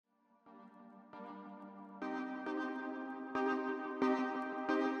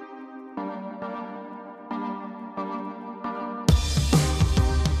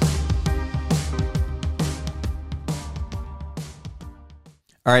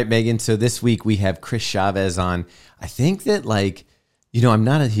All right, Megan. So this week we have Chris Chavez on. I think that I'm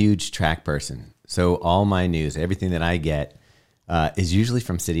not a huge track person. So all my news, everything that I get is usually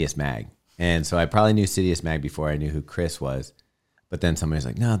from Citius Mag. And so I probably knew Citius Mag before I knew who Chris was. But then somebody's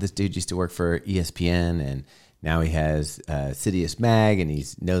like, no, this dude used to work for ESPN and now he has Citius Mag and he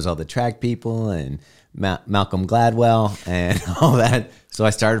knows all the track people and Malcolm Gladwell and all that. So I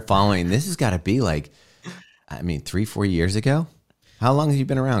started following. This has got to be 3-4 years ago. How long have you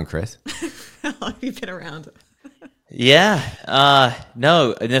been around, Chris? How long have you been around? Yeah.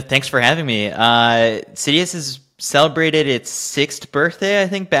 No, thanks for having me. Citius has celebrated its 6th birthday, I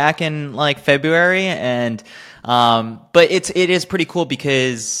think, back in February. And, but it is pretty cool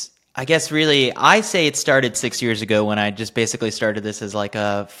because I guess really I say it started 6 years ago when I just basically started this as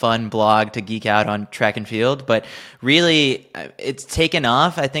a fun blog to geek out on track and field. But really it's taken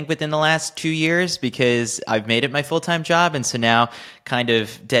off, I think, within the last 2 years because I've made it my full-time job. And so now kind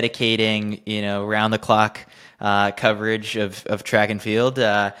of dedicating, round the clock coverage of track and field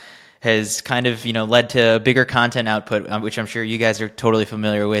has kind of, led to a bigger content output, which I'm sure you guys are totally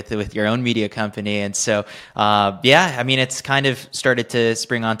familiar with your own media company. And so, it's kind of started to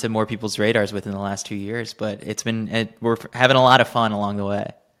spring onto more people's radars within the last 2 years, but we're having a lot of fun along the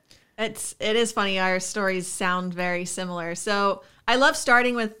way. It is funny. Our stories sound very similar. So I love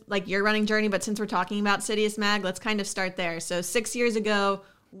starting with your running journey, but since we're talking about Citius Mag, let's kind of start there. So 6 years ago,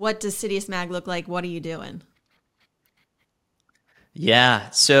 what does Citius Mag look like? What are you doing?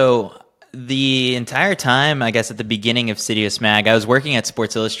 Yeah, so the entire time, I guess at the beginning of Citius Mag, I was working at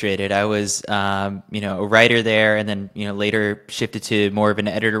Sports Illustrated. I was, a writer there, and then, later shifted to more of an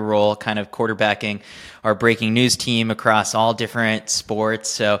editor role, kind of quarterbacking our breaking news team across all different sports.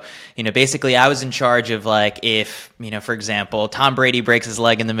 So, basically I was in charge of if, for example, Tom Brady breaks his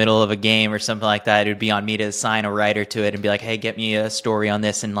leg in the middle of a game or something like that, it would be on me to assign a writer to it and be like, hey, get me a story on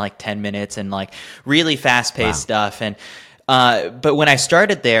this in 10 minutes and really fast-paced stuff. And but when I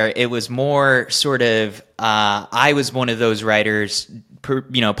started there, it was more sort of, I was one of those writers,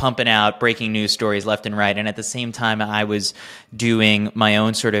 pumping out breaking news stories left and right. And at the same time, I was doing my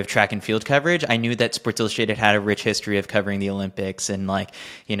own sort of track and field coverage. I knew that Sports Illustrated had a rich history of covering the Olympics and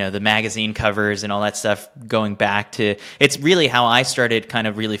the magazine covers and all that stuff going back to, it's really how I started kind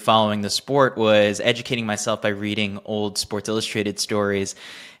of really following the sport was educating myself by reading old Sports Illustrated stories.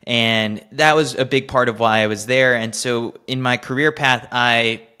 And that was a big part of why I was there. And so in my career path,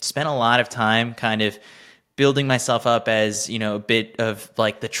 I spent a lot of time kind of building myself up as, a bit of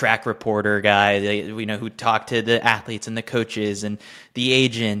the track reporter guy, who talked to the athletes and the coaches and the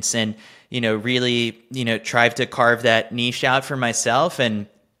agents and, really, tried to carve that niche out for myself. And,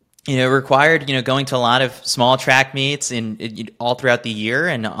 it required, going to a lot of small track meets all throughout the year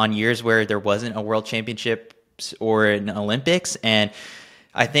and on years where there wasn't a world championship or an Olympics. And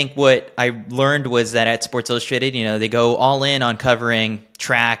I think what I learned was that at Sports Illustrated, they go all in on covering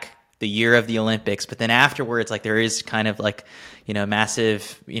track the year of the Olympics, but then afterwards, there is kind of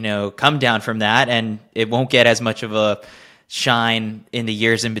massive, come down from that, and it won't get as much of a shine in the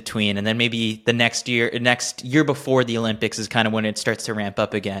years in between. And then maybe the next year before the Olympics is kind of when it starts to ramp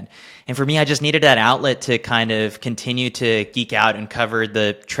up again. And for me, I just needed that outlet to kind of continue to geek out and cover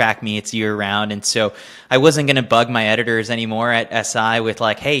the track meets year round. And so I wasn't going to bug my editors anymore at SI with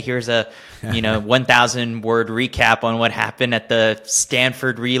hey, here's a, 1,000 word recap on what happened at the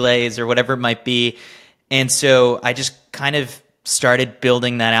Stanford relays or whatever it might be. And so I just kind of started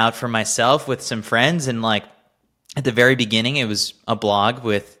building that out for myself with some friends. And at the very beginning, it was a blog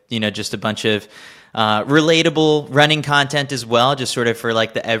with, just a bunch of relatable running content as well, just sort of for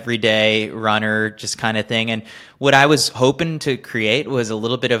the everyday runner, just kind of thing. And what I was hoping to create was a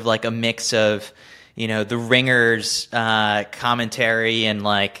little bit of a mix of, the Ringers commentary and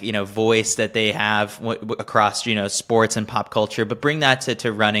voice that they have across, sports and pop culture, but bring that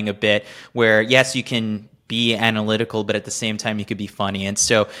to running a bit where, yes, you can be analytical, but at the same time, you could be funny. And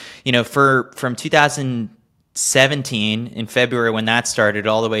so, from 2017 in February when that started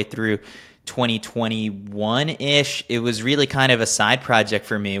all the way through 2021-ish, it was really kind of a side project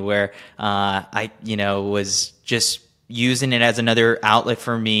for me where I was just using it as another outlet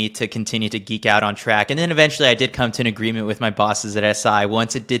for me to continue to geek out on track. And then eventually I did come to an agreement with my bosses at SI.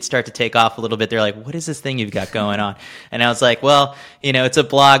 Once it did start to take off a little bit, they're like, what is this thing you've got going on? And I was like, well, it's a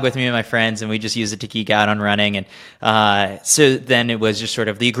blog with me and my friends, and we just use it to geek out on running. And so then it was just sort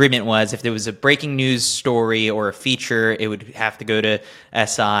of, the agreement was if there was a breaking news story or a feature, it would have to go to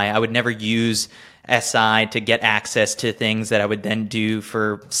SI. I would never use SI to get access to things that I would then do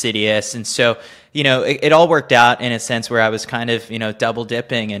for Citius. And so, it all worked out in a sense where I was kind of, double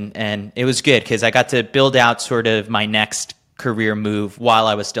dipping, and it was good because I got to build out sort of my next career move while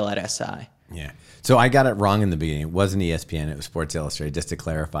I was still at SI. Yeah. So I got it wrong in the beginning. It wasn't ESPN. It was Sports Illustrated, just to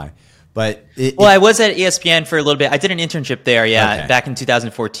clarify. But I was at ESPN for a little bit. I did an internship there, Okay. back in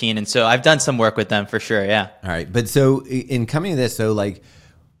 2014. And so I've done some work with them for sure, yeah. All right. But so in coming to this, so like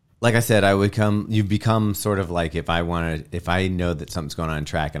I said, you become sort of like, if I know that something's going on in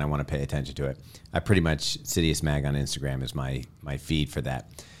track and I want to pay attention to it, I pretty much, Citius Mag on Instagram is my feed for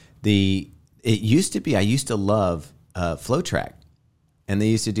that. It used to be, I used to love Flow Track. And they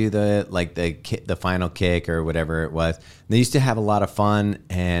used to do the final kick or whatever it was. And they used to have a lot of fun,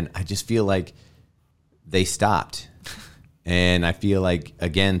 and I just feel like they stopped. And I feel like,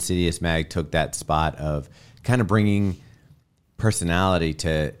 again, Citius Mag took that spot of kind of bringing personality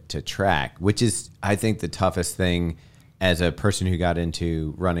to track, which is, I think, the toughest thing as a person who got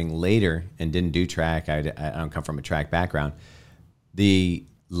into running later and didn't do track. I don't come from a track background. The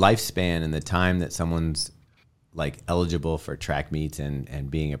lifespan and the time that someone's like eligible for track meets and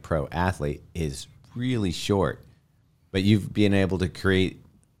being a pro athlete is really short, but you've been able to create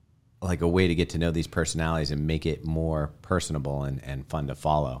like a way to get to know these personalities and make it more personable and fun to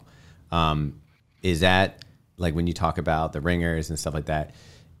follow. Is that, like, when you talk about the ringers and stuff like that,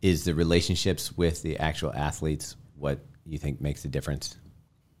 is the relationships with the actual athletes what you think makes the difference?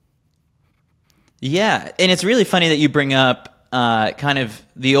 Yeah, and it's really funny that you bring up kind of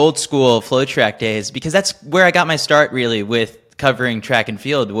the old school flow track days, because that's where I got my start really with covering track and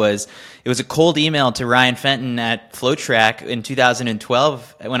field. It was a cold email to Ryan Fenton at Flow Track in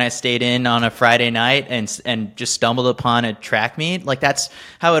 2012 when I stayed in on a Friday night and just stumbled upon a track meet. Like, that's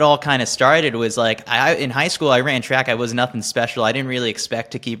how it all kind of started. Was like, in high school I ran track. I was nothing special. I didn't really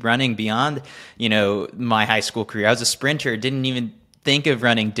expect to keep running beyond, my high school career. I was a sprinter, didn't even think of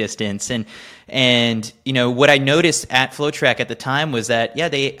running distance. And what I noticed at Flow Track at the time was that,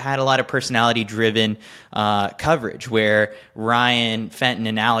 they had a lot of personality driven coverage, where Ryan Fenton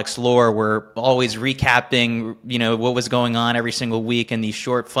and Alex Lohr were always recapping, what was going on every single week in these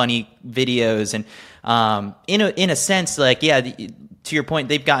short, funny videos. And in a sense, like, to your point,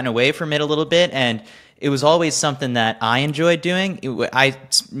 they've gotten away from it a little bit, and it was always something that I enjoyed doing. I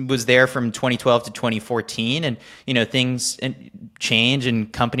was there from 2012 to 2014, and things change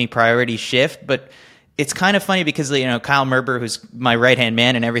and company priorities shift. But it's kind of funny because Kyle Merber, who's my right hand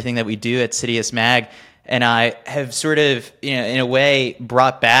man in everything that we do at Citius Mag, and I have sort of in a way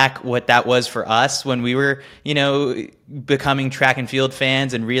brought back what that was for us when we were becoming track and field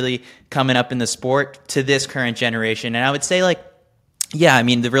fans and really coming up in the sport to this current generation. And I would say, like,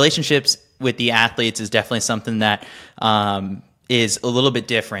 the relationships with the athletes is definitely something that is a little bit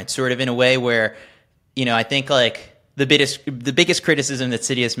different, sort of in a way where, I think, like, the biggest criticism that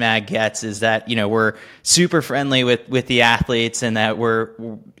Citius Mag gets is that, we're super friendly with the athletes, and that we're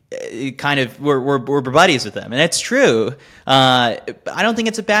buddies with them. And that's true. I don't think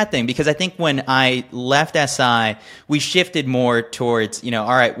it's a bad thing, because I think when I left SI, we shifted more towards, all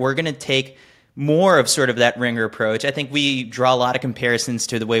right, we're going to take more of sort of that ringer approach. I think we draw a lot of comparisons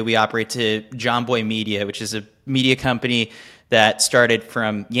to the way we operate to John Boy Media, which is a media company that started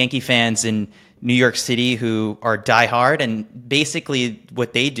from Yankee fans in New York City who are diehard. And basically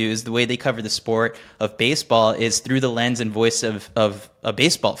what they do is, the way they cover the sport of baseball is through the lens and voice of a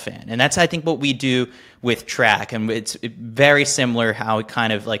baseball fan. And that's, I think, what we do with track. And it's very similar how we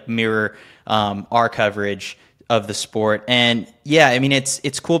kind of like mirror our coverage of the sport. And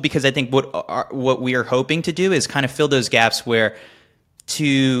it's cool, because I think what we are hoping to do is kind of fill those gaps, where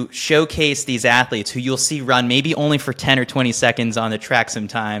to showcase these athletes who you'll see run maybe only for 10 or 20 seconds on the track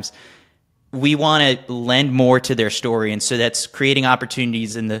sometimes, we want to lend more to their story. And so that's creating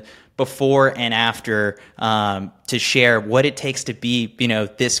opportunities in the before and after to share what it takes to be,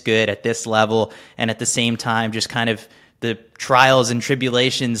 this good at this level, and at the same time just kind of the trials and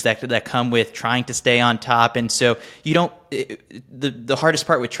tribulations that come with trying to stay on top. And so the hardest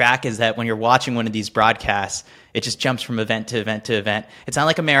part with track is that when you're watching one of these broadcasts, it just jumps from event to event to event. It's not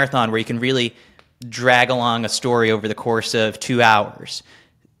like a marathon where you can really drag along a story over the course of 2 hours.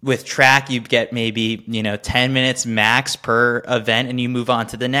 With track, you get maybe 10 minutes max per event, and you move on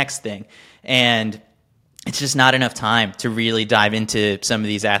to the next thing. And it's just not enough time to really dive into some of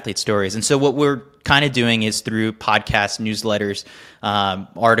these athlete stories. And so what we're kind of doing is, through podcasts, newsletters,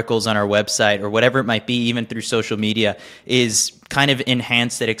 articles on our website, or whatever it might be, even through social media, is kind of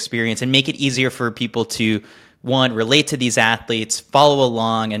enhance that experience and make it easier for people to, one, relate to these athletes, follow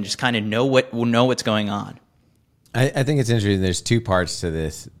along, and just kind of know what's going on. I think it's interesting. There's two parts to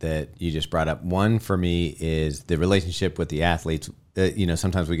this that you just brought up. One, for me, is the relationship with the athletes.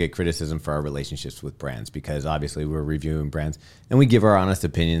 Sometimes we get criticism for our relationships with brands, because obviously we're reviewing brands and we give our honest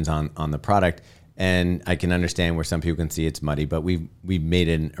opinions on the product. And I can understand where some people can see it's muddy, but we've made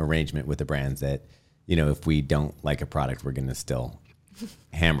an arrangement with the brands that, if we don't like a product, we're going to still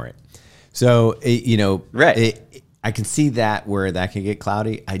hammer it. So, Right. I can see that where that can get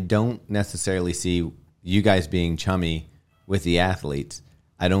cloudy. I don't necessarily see you guys being chummy with the athletes.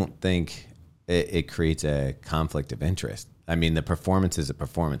 I don't think it creates a conflict of interest. I mean, the performance is a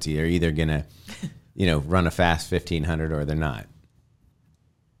performance. You're either going to, run a fast 1500 or they're not.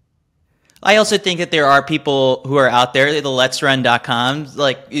 I also think that there are people who are out there, the Let'sRun.coms,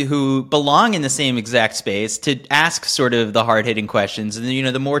 who belong in the same exact space to ask sort of the hard-hitting questions. And,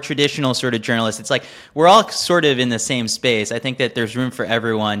 the more traditional sort of journalists, it's like we're all sort of in the same space. I think that there's room for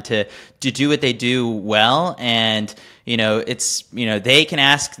everyone to do what they do well. And, they can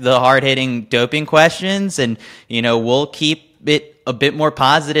ask the hard-hitting doping questions and, we'll keep it a bit more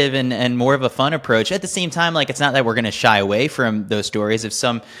positive and more of a fun approach. At the same time, it's not that we're going to shy away from those stories. If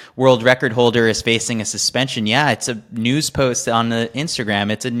some world record holder is facing a suspension, it's a news post on the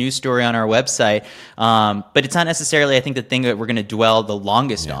Instagram. It's a news story on our website. But it's not necessarily, I think, the thing that we're going to dwell the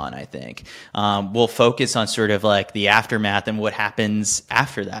longest on, I think. We'll focus on sort of the aftermath and what happens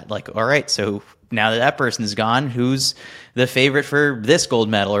after that. All right, so now that person is gone, who's the favorite for this gold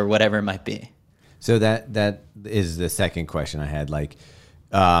medal or whatever it might be? So that is the second question I had.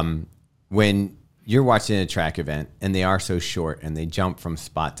 When you're watching a track event and they are so short and they jump from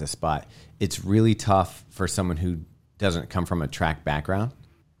spot to spot, it's really tough for someone who doesn't come from a track background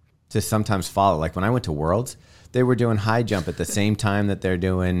to sometimes follow. Like when I went to Worlds, they were doing high jump at the same time that they're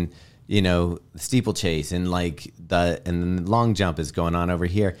doing, steeplechase and the long jump is going on over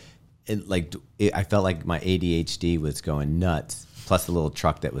here. I felt like my ADHD was going nuts. Plus the little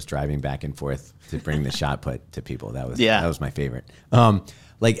truck that was driving back and forth to bring the shot put to people. That was my favorite.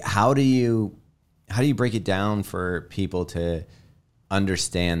 How do you break it down for people to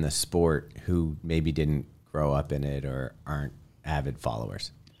understand the sport who maybe didn't grow up in it or aren't avid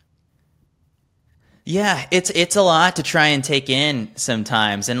followers? Yeah, it's a lot to try and take in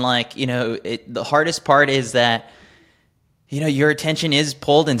sometimes. And the hardest part is that, your attention is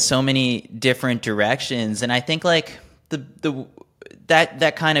pulled in so many different directions. And I think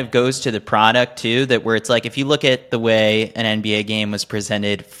that kind of goes to the product too, that where it's if you look at the way an NBA game was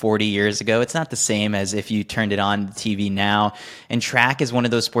presented 40 years ago, it's not the same as if you turned it on the TV now. And track is one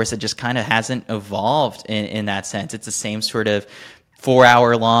of those sports that just kind of hasn't evolved in that sense. It's the same sort of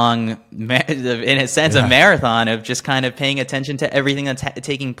 4-hour long, in a sense, a marathon of just kind of paying attention to everything that's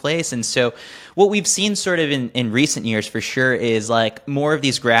taking place. And so what we've seen sort of in recent years for sure is more of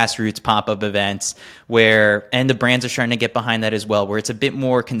these grassroots pop-up events and the brands are starting to get behind that as well, where it's a bit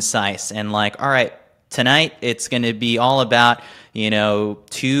more concise and all right, tonight it's going to be all about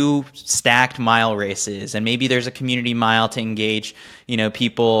 2 stacked mile races, and maybe there's a community mile to engage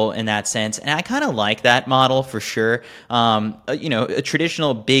people in that sense. And I kind of like that model for sure. A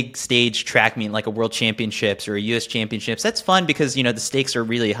traditional big stage track meet like a World Championships or a US Championships, that's fun because the stakes are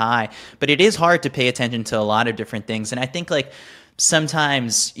really high, but it is hard to pay attention to a lot of different things. And I think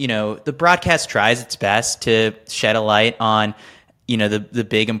sometimes the broadcast tries its best to shed a light on the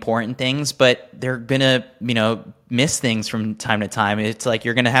big important things, but they're gonna miss things from time to time. It's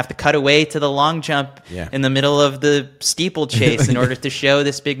you're gonna have to cut away to the long jump in the middle of the steeplechase in order to show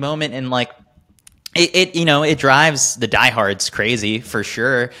this big moment. And it drives the diehards crazy for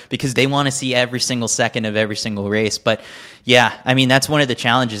sure because they want to see every single second of every single race. But yeah, I mean, that's one of the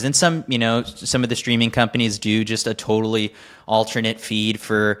challenges. And some of the streaming companies do just a totally alternate feed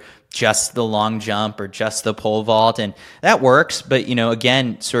for just the long jump or just the pole vault, and that works. But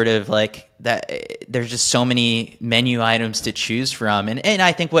again, sort of that, there's just so many menu items to choose from. And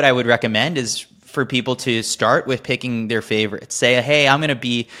I think what I would recommend is for people to start with picking their favorites. Say, hey, I'm going to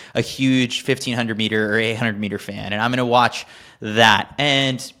be a huge 1500 meter or 800 meter fan, and I'm going to watch that.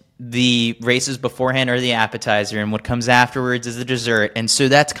 And the races beforehand are the appetizer, and what comes afterwards is the dessert. And so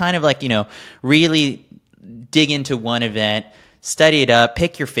that's kind of really dig into one event, study it up,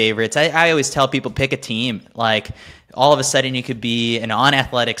 pick your favorites. I always tell people, pick a team. All of a sudden you could be an On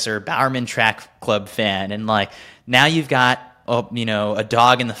Athletics or Bowerman Track Club fan, and now you've got a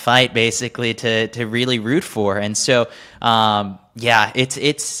dog in the fight basically to really root for. And so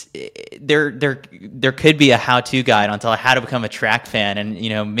it's there could be a how-to guide on how to become a track fan,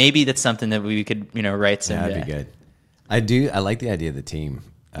 and maybe that's something that we could write someday. That'd be good. I like the idea of the team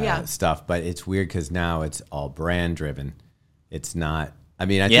stuff, but it's weird because now it's all brand driven. It's not. I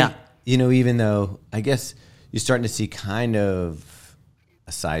mean, I think even though I guess you're starting to see kind of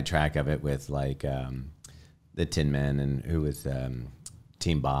a sidetrack of it with the Tin Men and who was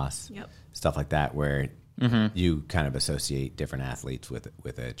Team Boss, stuff like that, where you kind of associate different athletes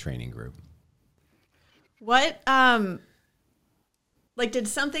with a training group. What, like, did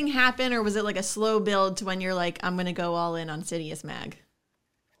something happen, or was it like a slow build to when you're like, I'm going to go all in on Citius Mag?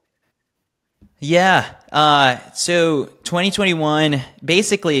 Yeah. So 2021,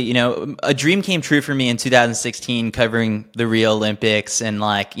 basically, you know, a dream came true for me in 2016 covering the Rio Olympics. And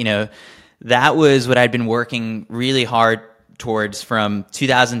like, you know, that was what I'd been working really hard towards from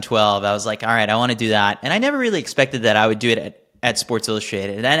 2012. I was like, all right, I want to do that. And I never really expected that I would do it at Sports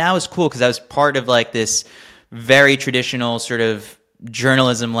Illustrated. And that was cool because I was part of like this very traditional sort of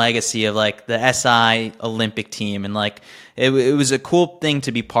journalism legacy of like the SI Olympic team, and like it was a cool thing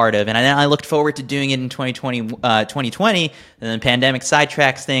to be part of. And I looked forward to doing it in 2020, and then the pandemic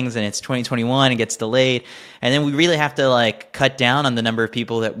sidetracks things, and it's 2021, it gets delayed, and then we really have to like cut down on the number of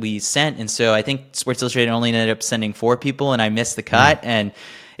people that we sent. And so I think Sports Illustrated only ended up sending 4 people, and I missed the cut, and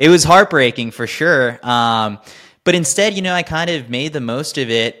it was heartbreaking for sure. But instead, you know, I kind of made the most of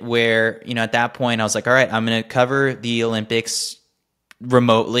it where, you know, at that point I was like, all right, I'm going to cover the Olympics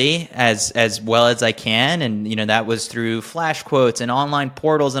remotely as well as I can. And, you know, that was through flash quotes and online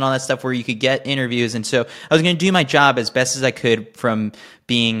portals and all that stuff where you could get interviews. And so I was going to do my job as best as I could from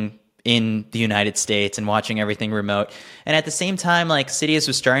being in the United States and watching everything remote. And at the same time, like Citius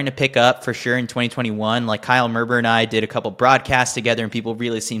was starting to pick up for sure in 2021. Like Kyle Merber and I did a couple broadcasts together, and people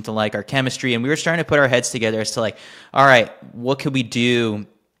really seemed to like our chemistry. And we were starting to put our heads together as to like, all right, what could we do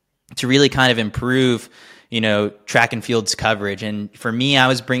to really kind of improve, you know, track and field's coverage. And for me, I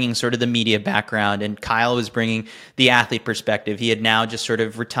was bringing sort of the media background, and Kyle was bringing the athlete perspective. He had now just sort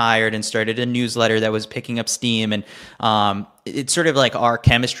of retired and started a newsletter that was picking up steam. And it's sort of like our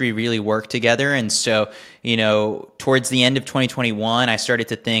chemistry really worked together. And so, you know, towards the end of 2021, I started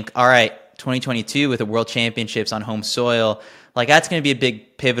to think, all right, 2022 with the World Championships on home soil, like that's going to be a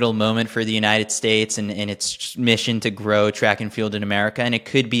big pivotal moment for the United States and its mission to grow track and field in America. And it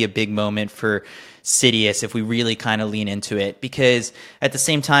could be a big moment for Citius if we really kind of lean into it. Because at the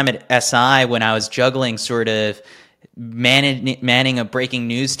same time at SI, when I was juggling sort of manning a breaking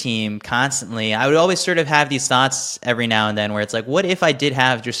news team constantly, I would always sort of have these thoughts every now and then where it's like, what if I did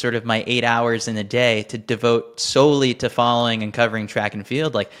have just sort of my 8 hours in a day to devote solely to following and covering track and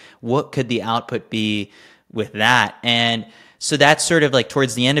field? Like, what could the output be with that? And so that's sort of like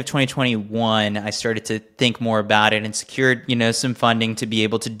towards the end of 2021, I started to think more about it and secured, you know, some funding to be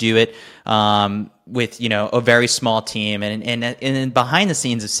able to do it with, you know, a very small team. And behind the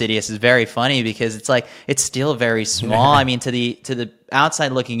scenes of Citius is very funny because it's like, it's still very small. I mean, to the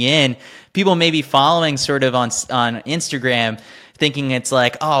outside looking in, people may be following sort of on Instagram thinking it's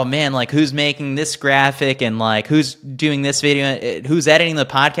like, oh man, like who's making this graphic and like who's doing this video, who's editing the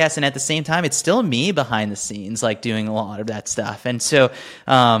podcast. And at the same time, it's still me behind the scenes, like doing a lot of that stuff. And so,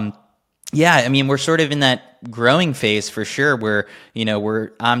 yeah, I mean, we're sort of in that growing phase for sure where, you know,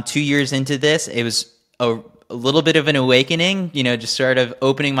 I'm 2 years into this. It was a little bit of an awakening, you know, just sort of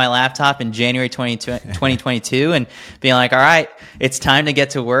opening my laptop in January 2022 and being like, all right, it's time to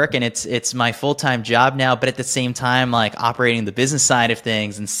get to work, and it's my full-time job now. But at the same time, like operating the business side of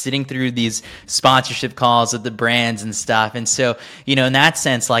things and sitting through these sponsorship calls with the brands and stuff. And so, you know, in that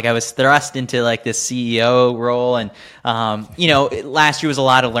sense, like I was thrust into like this CEO role. And, you know, last year was a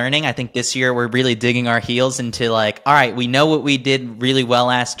lot of learning. I think this year we're really digging our heels into like, all right, we know what we did really well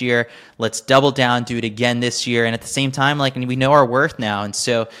last year. Let's double down, do it again this year. And at the same time, like we know our worth now. And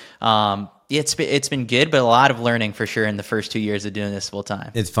so it's been good, but a lot of learning for sure in the first 2 years of doing this full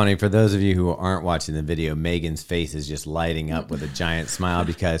time. It's funny for those of you who aren't watching the video, Megan's face is just lighting up with a giant smile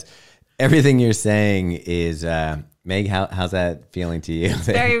because everything you're saying is, Meg, how's that feeling to you?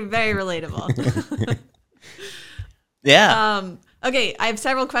 Very, very relatable. Yeah. Okay, I have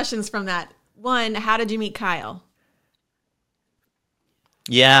several questions from that. One, how did you meet Kyle?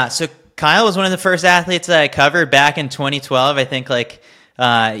 Yeah, so Kyle was one of the first athletes that I covered back in 2012. I think like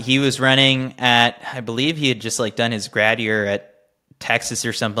he was running at, I believe he had just like done his grad year at Texas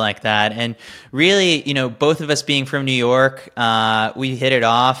or something like that. And really, you know, both of us being from New York, we hit it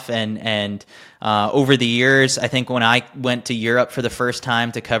off. And over the years, I think when I went to Europe for the first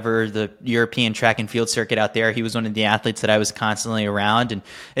time to cover the European track and field circuit out there, he was one of the athletes that I was constantly around. And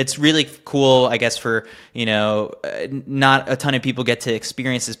it's really cool, I guess, for, you know, not a ton of people get to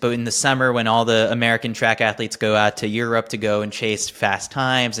experience this, but in the summer when all the American track athletes go out to Europe to go and chase fast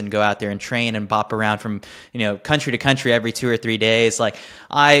times and go out there and train and bop around from, you know, country to country every 2 or 3 days. Like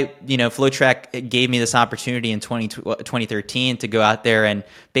Flow Track gave me this opportunity in 2013 to go out there and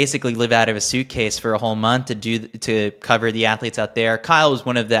basically live out of a suitcase suitcase for a whole month to cover the athletes out there. Kyle was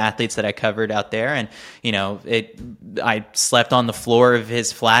one of the athletes that I covered out there, and I slept on the floor of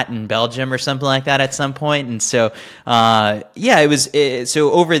his flat in Belgium or something like that at some point. And so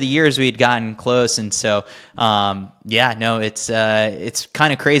so over the years we had gotten close, and so it's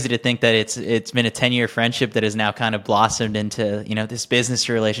kind of crazy to think that it's been a 10-year friendship that has now kind of blossomed into this business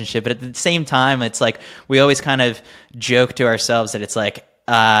relationship. But at the same time, it's like we always kind of joke to ourselves that it's like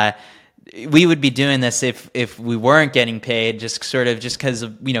we would be doing this if we weren't getting paid, just because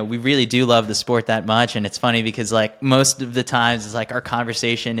we really do love the sport that much. And it's funny because like most of the times it's like our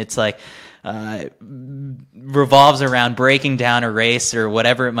conversation, it's like revolves around breaking down a race or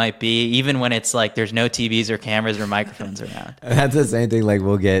whatever it might be, even when it's like there's no TVs or cameras or microphones around. That's the same thing. Like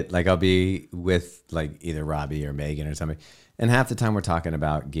I'll be with like either Robbie or Megan or something, and half the time we're talking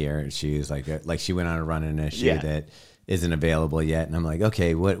about gear and shoes. Like she went on a run in a shoe that isn't available yet, and I'm like,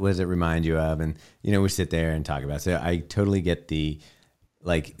 okay, what does it remind you of? And we sit there and talk about it. So I totally get the,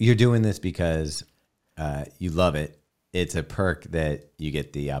 like, you're doing this because you love it. It's a perk that you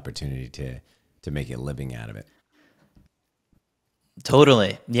get the opportunity to make a living out of it.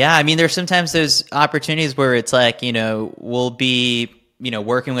 Totally. Yeah. I mean, there's sometimes those opportunities where it's like, we'll be,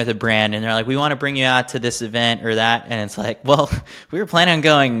 working with a brand and they're like, we want to bring you out to this event or that. And it's like, well, we were planning on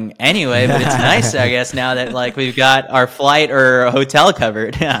going anyway, but it's nice, I guess, now that like we've got our flight or a hotel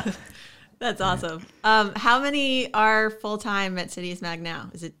covered. Yeah. That's awesome. How many are full-time at Citius Mag now?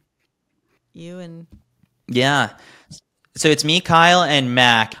 Is it you and... Yeah. So it's me, Kyle, and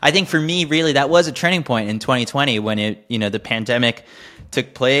Mac. I think for me, really, that was a turning point in 2020 when the pandemic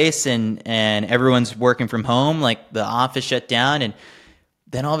took place and everyone's working from home, like the office shut down. And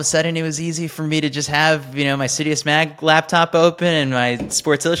then all of a sudden it was easy for me to just have, my Citius Mag laptop open and my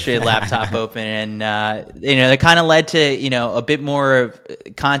Sports Illustrated laptop open. And, that kind of led to, a bit more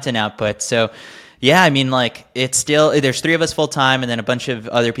content output. So, yeah, I mean, like it's still, there's 3 of us full time and then a bunch of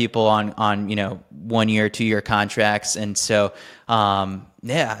other people on 1 year, 2 year contracts. And so,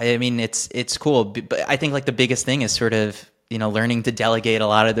 I mean, it's cool. But I think like the biggest thing is sort of, learning to delegate a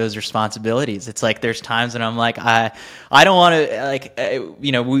lot of those responsibilities. It's like, there's times when I'm like, I don't want to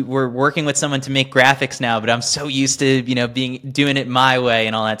we're working with someone to make graphics now, but I'm so used to, doing it my way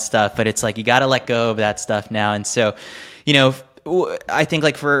and all that stuff. But it's like, you got to let go of that stuff now. And so, I think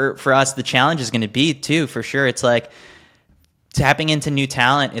like for us, the challenge is going to be too, for sure. It's like tapping into new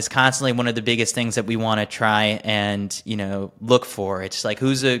talent is constantly one of the biggest things that we want to try and, look for. It's like,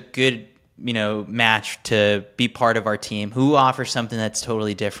 who's a good, match to be part of our team, who offers something that's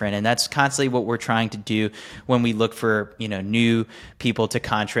totally different. And that's constantly what we're trying to do when we look for, new people to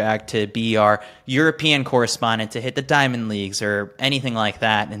contract to be our European correspondent, to hit the Diamond Leagues or anything like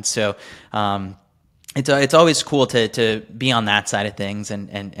that. And so, it's always cool to be on that side of things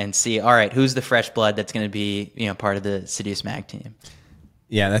and see, all right, who's the fresh blood that's going to be, part of the Citius Mag team.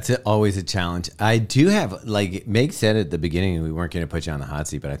 Yeah, that's always a challenge. I do have, like Meg said at the beginning, we weren't going to put you on the hot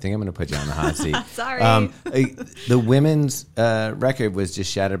seat, but I think I'm going to put you on the hot seat. Sorry. The women's record was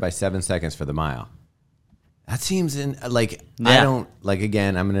just shattered by 7 seconds for the mile. That seems I don't,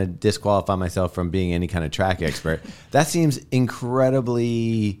 again, I'm going to disqualify myself from being any kind of track expert. That seems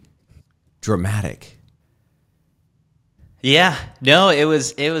incredibly dramatic. Yeah, no, it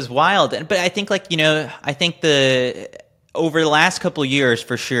was wild. But I think over the last couple of years,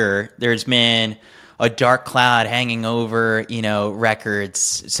 for sure, there's been a dark cloud hanging over,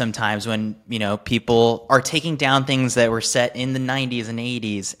 records sometimes when, people are taking down things that were set in the 90s and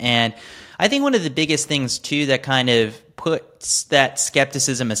 80s. And I think one of the biggest things too that kind of puts that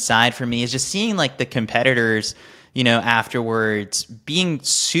skepticism aside for me is just seeing like the competitors, afterwards being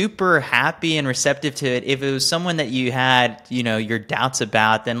super happy and receptive to it. If it was someone that you had, your doubts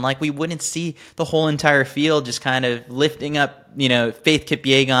about, then like we wouldn't see the whole entire field just kind of lifting up, Faith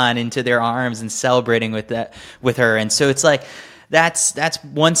Kipyegon into their arms and celebrating with her. And so it's like, that's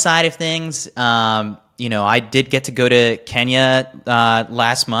one side of things. I did get to go to Kenya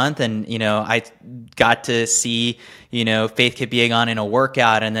last month, and I got to see Faith Kipyegon in a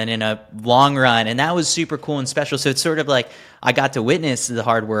workout and then in a long run, and that was super cool and special. So it's sort of like I got to witness the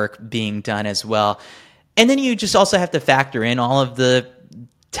hard work being done as well. And then you just also have to factor in all of the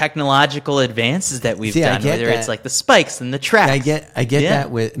technological advances that we've done, whether it's like the spikes and the tracks. I get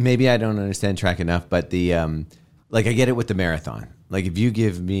that with, maybe I don't understand track enough, but the I get it with the marathon. Like if you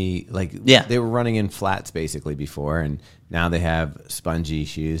give me they were running in flats basically before, and now they have spongy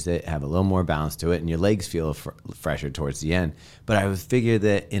shoes that have a little more balance to it, and your legs feel fresher towards the end. But I would figure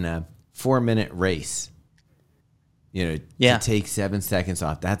that in a 4-minute race, to take 7 seconds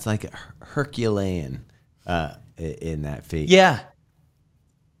off, that's like Herculean in that feat. Yeah.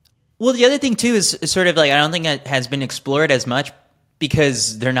 Well, the other thing too is sort of like, I don't think it has been explored as much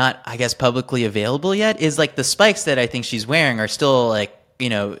because they're not, I guess, publicly available yet, is like the spikes that I think she's wearing are still like,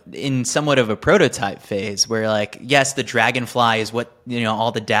 in somewhat of a prototype phase where like, yes, the Dragonfly is what,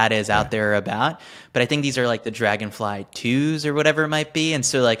 all the data is out there about, but I think these are like the Dragonfly 2s or whatever it might be. And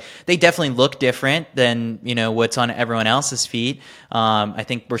so like, they definitely look different than, what's on everyone else's feet. I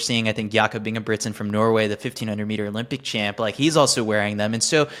think we're seeing, Jakob Ingebrigtsen from Norway, the 1500 meter Olympic champ, like he's also wearing them. And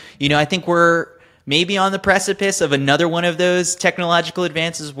so, I think we're maybe on the precipice of another one of those technological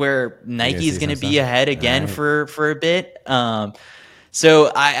advances where Nike is going to be ahead again for a bit.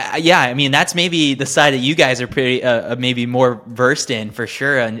 So I mean, that's maybe the side that you guys are pretty, maybe more versed in for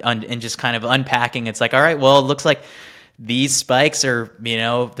sure. And just kind of unpacking. It's like, all right, well, it looks like these spikes are,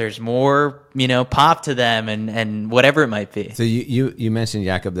 there's more, pop to them and whatever it might be. So you mentioned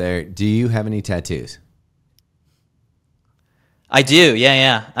Jakob there. Do you have any tattoos? I do.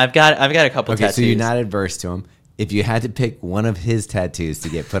 Yeah. I've got a couple tattoos. So you're not adverse to them. If you had to pick one of his tattoos to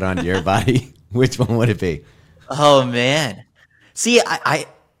get put onto your body, which one would it be? Oh man. See,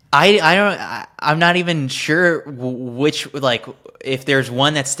 I'm not even sure which, like, if there's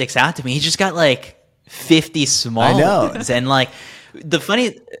one that sticks out to me. He's just got like 50 small ones. And like the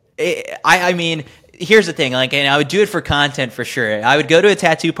funny, I mean, here's the thing, like, and I would do it for content for sure. I would go to a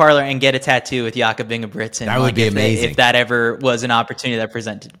tattoo parlor and get a tattoo with Jakob Ingebrigtsen. That would be amazing. If that ever was an opportunity that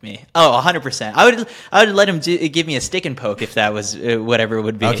presented to me. Oh, 100%. I would let him give me a stick and poke if that was whatever it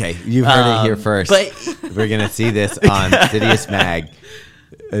would be. Okay, you've heard it here first. But we're going to see this on Citius Mag.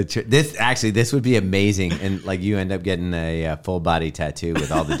 This would be amazing. And like you end up getting a full body tattoo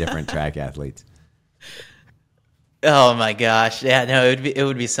with all the different track athletes. Oh my gosh. Yeah, no, it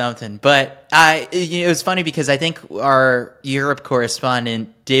would be something. But it was funny because I think our Europe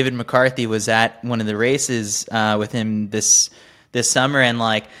correspondent David McCarthy was at one of the races with him this summer, and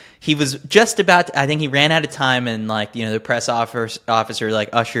like he was just about to, I think he ran out of time, and like, the press officer like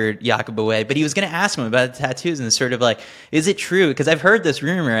ushered Jakob away, but he was going to ask him about the tattoos and sort of like, is it true? Because I've heard this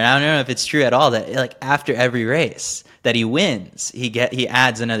rumor and I don't know if it's true at all that like after every race that he wins, he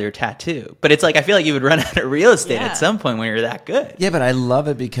adds another tattoo. But it's like, I feel like you would run out of real estate at some point when you're that good. Yeah, but I love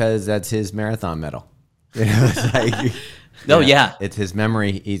it because that's his marathon medal. It's like, yeah. It's his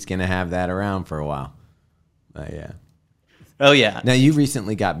memory. He's going to have that around for a while. Yeah. Oh, yeah. Now, you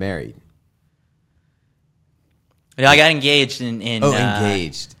recently got married. I got engaged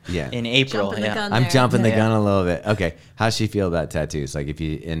engaged. Yeah. In April. I'm jumping the gun a little bit. Okay. How's she feel about tattoos? Like, if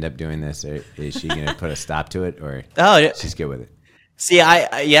you end up doing this, is she going to put a stop to it, or she's good with it? See,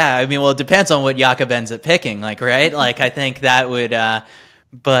 I mean, well, it depends on what Jakob ends up picking, like, right? Like, I think that would,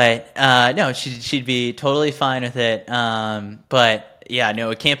 but no, she'd be totally fine with it. But yeah, no,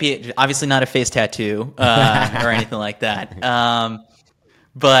 it can't be, obviously not a face tattoo, or anything like that.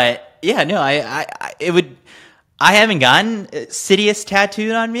 But yeah, no, I haven't gotten Citius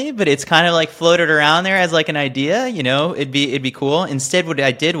tattooed on me, but it's kind of like floated around there as like an idea, it'd be cool. Instead, what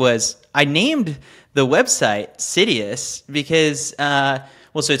I did was I named the website Citius because, so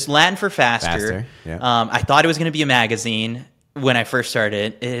it's Latin for faster. Yeah. I thought it was going to be a magazine when I first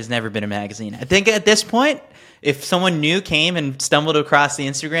started. It has never been a magazine. I think at this point, if someone new came and stumbled across the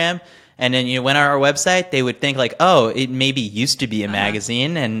Instagram and then went on our website, they would think like, oh, it maybe used to be a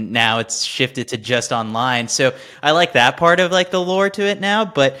magazine and now it's shifted to just online. So I like that part of like the lore to it now.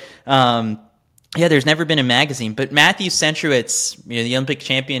 But yeah, there's never been a magazine. But Matthew Centrowitz, the Olympic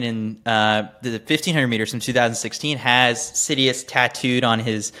champion in the 1500 meters from 2016, has Citius tattooed on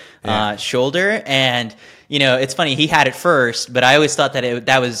his shoulder. And it's funny, he had it first, but I always thought that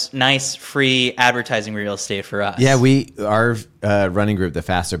that was nice, free advertising real estate for us. Yeah, our running group, the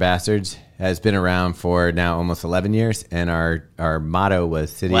Faster Bastards, has been around for now almost 11 years, and our motto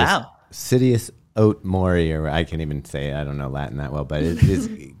was Citius Oat Mori, or I can't even say it. I don't know Latin that well, but it's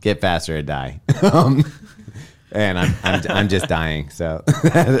get faster or die. And I'm just dying, so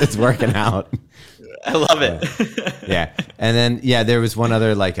it's working out. I love it. Yeah. And then, there was one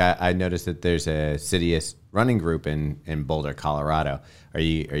other, like, I noticed that there's a Citius running group in Boulder, Colorado. Are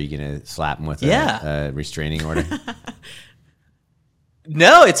you going to slap them with a restraining order?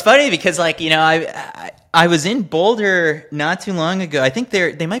 No, it's funny because, like, I was in Boulder not too long ago. I think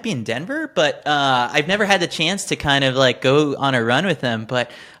they might be in Denver, but I've never had the chance to kind of like go on a run with them.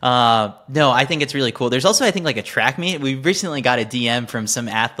 But no, I think it's really cool. There's also, I think, like a track meet. We recently got a DM from some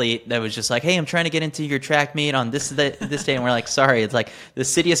athlete that was just like, "Hey, I'm trying to get into your track meet on this day," and we're like, "Sorry, it's like the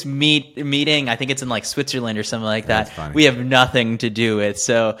Citius meeting. I think it's in like Switzerland or something like that. We have nothing to do with."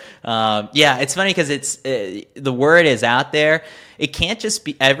 So yeah, it's funny because it's the word is out there. It can't just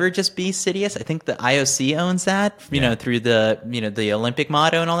be Citius. I think the IOC UFC owns that, through the Olympic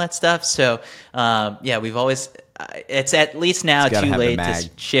motto and all that stuff. So, we've always, it's at least now too late to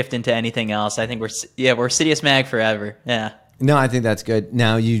shift into anything else. I think we're Citius Mag forever. Yeah. No, I think that's good.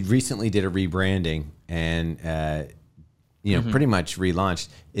 Now, you recently did a rebranding and, pretty much relaunched.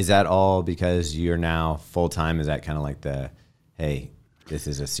 Is that all because you're now full-time? Is that kind of like hey, this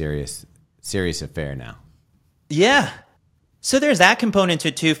is a serious affair now? Yeah. So there's that component to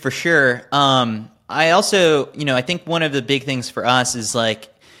it too, for sure. I also, I think one of the big things for us is like,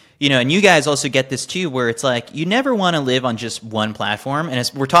 and you guys also get this too, where it's like, you never want to live on just one platform.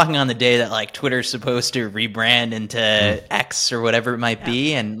 And we're talking on the day that like Twitter's supposed to rebrand into X or whatever it might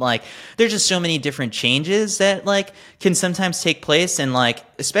be. And like, there's just so many different changes that like can sometimes take place. And like,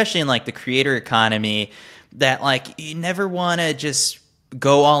 especially in like the creator economy, that like, you never want to just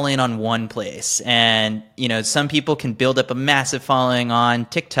go all in on one place. And, some people can build up a massive following on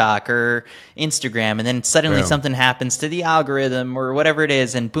TikTok or Instagram, and then suddenly something happens to the algorithm or whatever it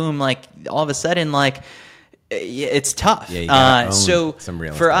is, and boom, like all of a sudden, like it's tough. Yeah, so some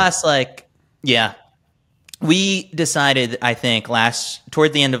real for estate. us, like, we decided, I think,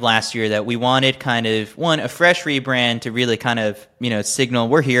 toward the end of last year that we wanted kind of a fresh rebrand to really kind of, signal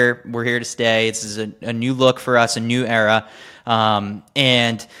we're here to stay. This is a new look for us, a new era.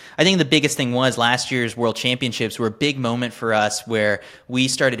 And I think the biggest thing was last year's World Championships were a big moment for us where we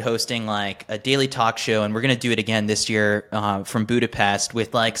started hosting like a daily talk show, and we're going to do it again this year from Budapest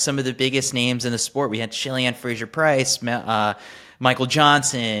with like some of the biggest names in the sport. We had Shelley-Ann Fraser-Price, Michael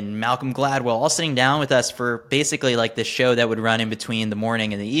Johnson, Malcolm Gladwell, all sitting down with us for basically like this show that would run in between the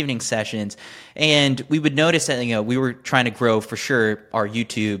morning and the evening sessions. And we would notice that, we were trying to grow for sure our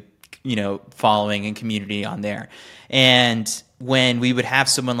YouTube, following and community on there. And when we would have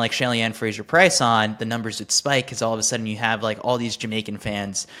someone like Shelley-Ann Fraser-Price on, the numbers would spike because all of a sudden you have like all these Jamaican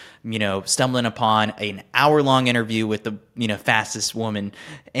fans, stumbling upon an hour-long interview with the, fastest woman.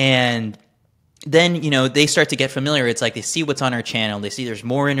 And then, they start to get familiar. It's like they see what's on our channel. They see there's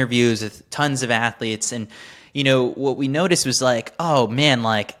more interviews with tons of athletes. And, what we noticed was like, oh, man,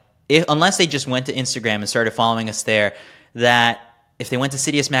 like unless they just went to Instagram and started following us there, that if they went to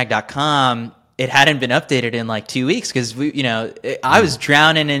citiusmag.com, it hadn't been updated in like 2 weeks because I was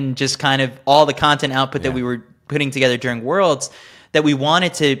drowning in just kind of all the content output that we were putting together during Worlds, that we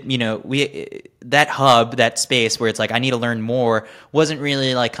wanted to, that hub, that space where it's like, I need to learn more, wasn't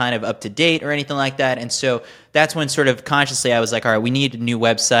really like kind of up to date or anything like that. And so that's when sort of consciously I was like, all right, we need a new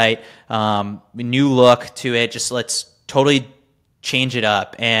website, a new look to it. Just let's totally change it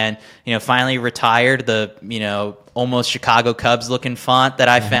up. And, finally retired the, almost Chicago Cubs looking font that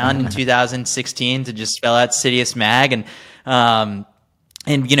I found in 2016 to just spell out Citius Mag. And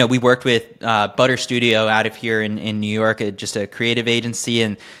we worked with Butter Studio out of here in New York, just a creative agency,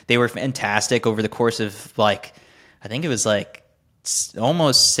 and they were fantastic over the course of like, I think it was like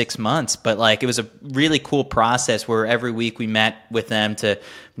almost 6 months, but like it was a really cool process where every week we met with them to,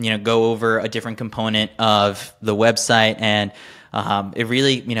 go over a different component of the website. And it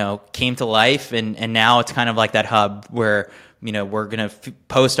really, came to life, and now it's kind of like that hub where, we're going to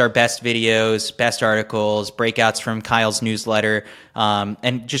post our best videos, best articles, breakouts from Kyle's newsletter,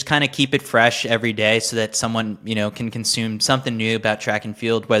 and just kind of keep it fresh every day so that someone, can consume something new about track and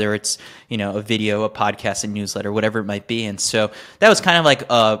field, whether it's, a video, a podcast, a newsletter, whatever it might be. And so that was kind of like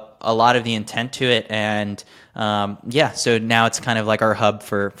a lot of the intent to it. And so now it's kind of like our hub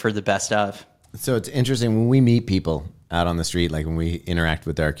for the best of. So it's interesting when we meet people out on the street, like when we interact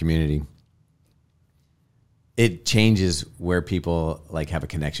with our community, it changes where people like have a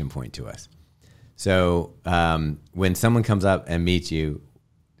connection point to us. So when someone comes up and meets you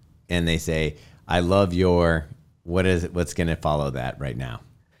and they say, I love what's going to follow that right now?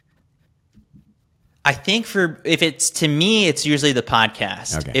 I think if it's to me, it's usually the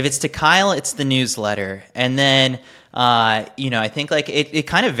podcast. Okay. If it's to Kyle, it's the newsletter. And then, I think like it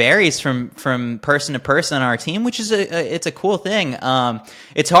kind of varies from person to person on our team, which is it's a cool thing.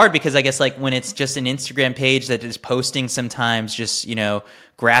 It's hard because I guess like when it's just an Instagram page that is posting sometimes just,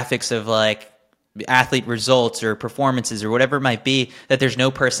 graphics of like athlete results or performances or whatever it might be, that there's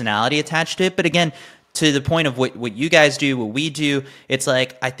no personality attached to it. But again, to the point of what you guys do, what we do, it's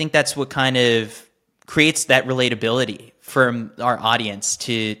like, I think that's what kind of creates that relatability from our audience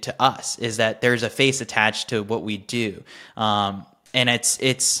to us, is that there's a face attached to what we do. And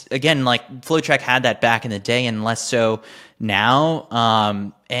it's again, like FlowTrack had that back in the day and less so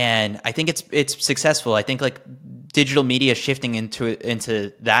now. And I think it's successful. I think like digital media shifting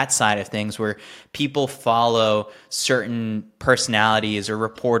into that side of things, where people follow certain personalities or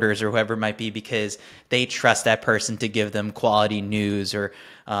reporters or whoever it might be because they trust that person to give them quality news or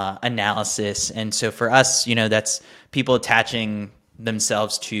analysis. And so for us, that's people attaching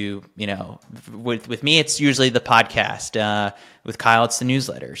themselves to, with me, it's usually the podcast. With Kyle, it's the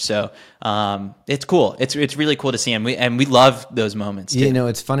newsletter. So it's cool. It's really cool to see, and we love those moments too.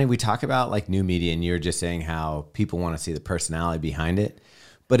 It's funny, we talk about like new media, and you're just saying how people want to see the personality behind it,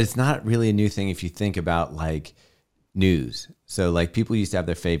 but it's not really a new thing if you think about like news. So like people used to have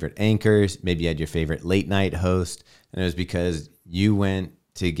their favorite anchors, maybe you had your favorite late night host, and it was because you went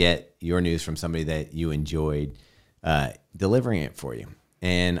to get your news from somebody that you enjoyed delivering it for you.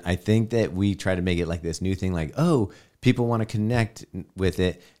 And I think that we try to make it like this new thing, like, oh, people want to connect with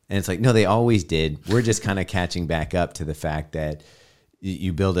it. And it's like, no, they always did. We're just kind of catching back up to the fact that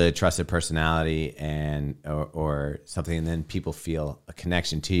you build a trusted personality and or something, and then people feel a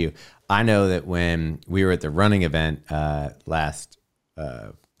connection to you. I know that when we were at the running event last,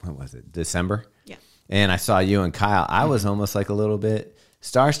 what was it, December? Yeah. And I saw you and Kyle, I was almost like a little bit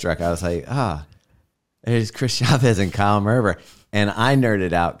starstruck. I was like, there's Chris Chavez and Kyle Merber. And I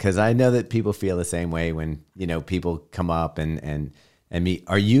nerded out because I know that people feel the same way when, people come up and meet.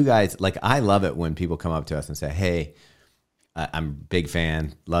 Are you guys, like, I love it when people come up to us and say, hey, I'm a big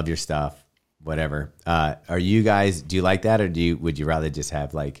fan, love your stuff, whatever. Are you guys, do you like that, or would you rather just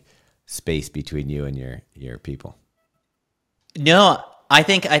have like space between you and your people? No, I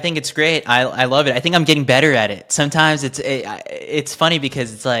think it's great. I love it. I think I'm getting better at it. Sometimes it's funny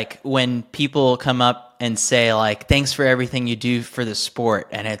because it's like when people come up and say like, thanks for everything you do for the sport.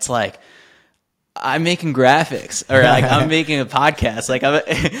 And it's like, I'm making graphics, or like I'm making a podcast. Like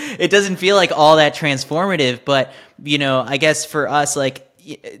it doesn't feel like all that transformative, but I guess for us, like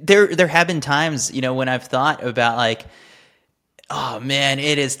there have been times, when I've thought about like, oh man,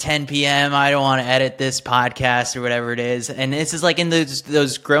 it is 10 p.m. I don't want to edit this podcast or whatever it is. And this is like in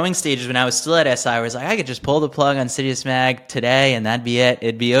those growing stages when I was still at SI, I was like, I could just pull the plug on Citius Mag today and that'd be it.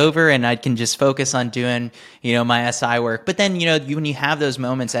 It'd be over and I can just focus on doing, my SI work. But then, when you have those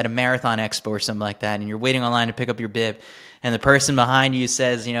moments at a marathon expo or something like that, and you're waiting online to pick up your bib, and the person behind you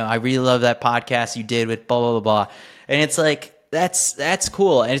says, I really love that podcast you did with blah, blah, blah, blah. And it's like, that's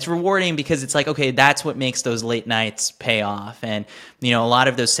cool. And it's rewarding because it's like, okay, that's what makes those late nights pay off. And, a lot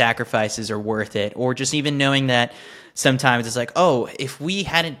of those sacrifices are worth it. Or just even knowing that sometimes it's like, oh, if we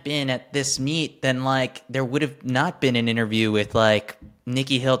hadn't been at this meet, then like there would have not been an interview with like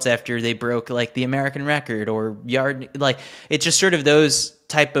Nikki Hiltz after they broke like the American record or yard. Like it's just sort of those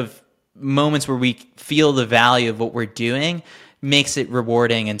type of moments where we feel the value of what we're doing makes it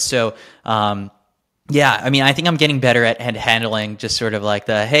rewarding. And so, yeah, I mean, I think I'm getting better at handling just sort of like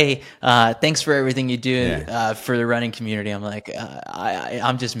the, hey, thanks for everything you do for the running community. I'm like,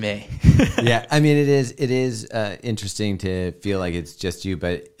 I'm just me. Yeah, I mean, it is interesting to feel like it's just you,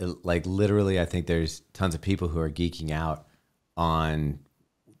 but like literally, I think there's tons of people who are geeking out on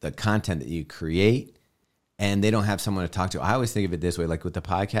the content that you create, and they don't have someone to talk to. I always think of it this way, like with the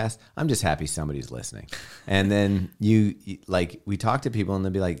podcast, I'm just happy somebody's listening. And then you like, we talk to people and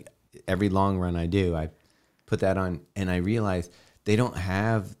they'll be like, every long run I do, I put that on, and I realize they don't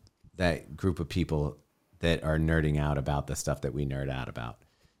have that group of people that are nerding out about the stuff that we nerd out about.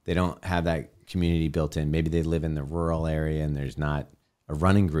 They don't have that community built in. Maybe they live in the rural area and there's not a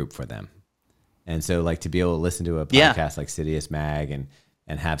running group for them. And so like to be able to listen to a podcast like Citius Mag and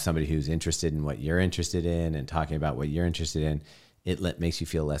have somebody who's interested in what you're interested in and talking about what you're interested in, it makes you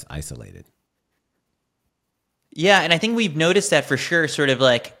feel less isolated. Yeah, and I think we've noticed that for sure, sort of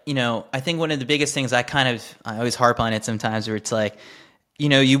like, I think one of the biggest things I always harp on it sometimes where it's like,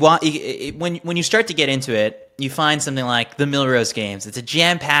 you want, when you start to get into it, you find something like the Millrose Games. It's a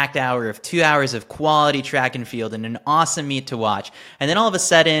jam-packed hour of 2 hours of quality track and field and an awesome meet to watch. And then all of a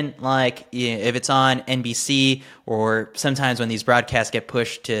sudden, like if it's on NBC or sometimes when these broadcasts get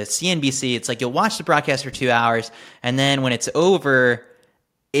pushed to CNBC, it's like you'll watch the broadcast for 2 hours, and then when it's over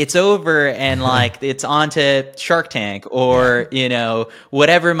and like it's on to Shark Tank or,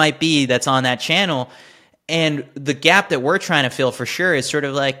 whatever it might be that's on that channel. And the gap that we're trying to fill for sure is sort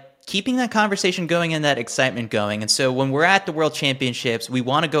of like keeping that conversation going and that excitement going. And so when we're at the World Championships, we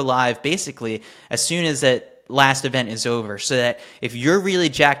want to go live basically as soon as that last event is over, so that if you're really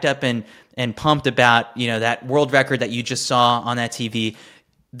jacked up and pumped about, that world record that you just saw on that TV,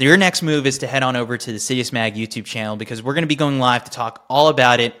 your next move is to head on over to the Citius Mag YouTube channel, because we're going to be going live to talk all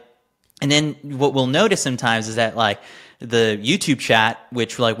about it. And then what we'll notice sometimes is that like the YouTube chat,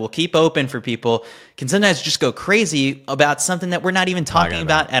 which like we'll keep open for people, can sometimes just go crazy about something that we're not even talking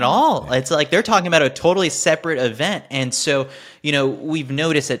about at all. Yeah. It's like they're talking about a totally separate event. And so, we've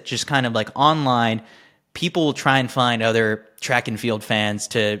noticed that just kind of like online, people will try and find other track and field fans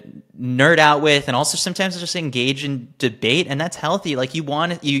to nerd out with, and also sometimes just engage in debate, and that's healthy. Like you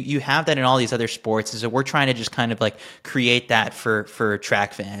have that in all these other sports, so we're trying to just kind of like create that for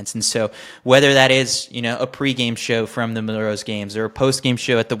track fans. And so whether that is a pregame show from the Melrose Games or a postgame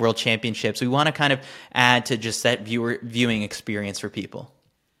show at the World Championships, we want to kind of add to just that viewing experience for people.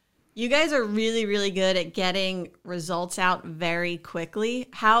 You guys are really, really good at getting results out very quickly.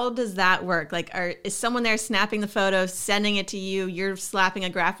 How does that work? Like, is someone there snapping the photo, sending it to you, you're slapping a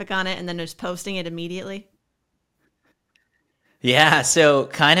graphic on it, and then just posting it immediately? Yeah, so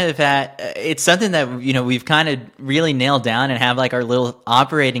kind of it's something that, we've kind of really nailed down and have like our little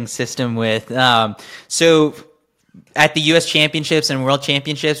operating system with. So at the U.S. Championships and World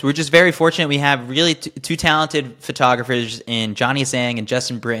Championships, we're just very fortunate. We have really two talented photographers in Johnny Zhang and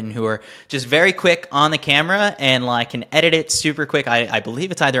Justin Britton, who are just very quick on the camera and like can edit it super quick. I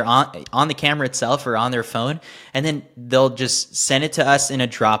believe it's either on the camera itself or on their phone, and then they'll just send it to us in a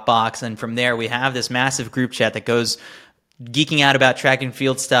Dropbox. And from there, we have this massive group chat that goes geeking out about track and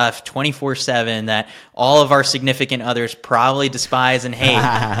field stuff 24/7 that all of our significant others probably despise and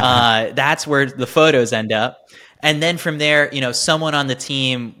hate. That's where the photos end up. And then from there, someone on the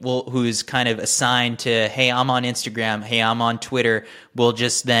team who's kind of assigned to, hey, I'm on Instagram, hey, I'm on Twitter, will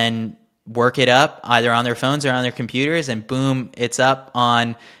just then work it up either on their phones or on their computers, and boom, it's up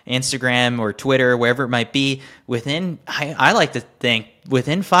on Instagram or Twitter, wherever it might be, within, I like to think,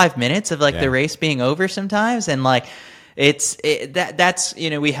 within 5 minutes of like the race being over sometimes. And like, that's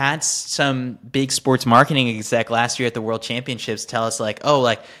we had some big sports marketing exec last year at the World Championships tell us like, oh,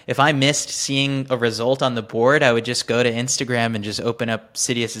 like if I missed seeing a result on the board, I would just go to Instagram and just open up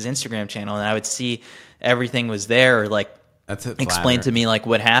Citius's Instagram channel, and I would see everything was there, or like explain to me like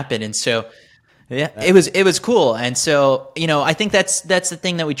what happened. And so it was cool. And so I think that's the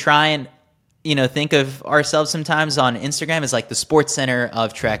thing that we try and think of ourselves sometimes on Instagram as like the sports center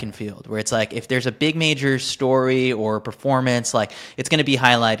of track and field, where it's like if there's a big major story or performance, like it's going to be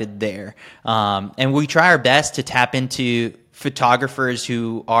highlighted there. And we try our best to tap into photographers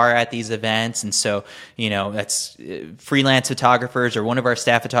who are at these events. And so, that's freelance photographers or one of our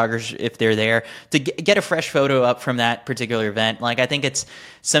staff photographers, if they're there, to get a fresh photo up from that particular event. Like, I think it's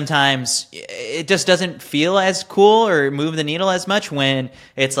sometimes it just doesn't feel as cool or move the needle as much when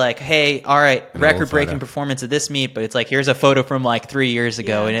it's like, hey, all right, record-breaking performance of this meet, but it's like, here's a photo from like 3 years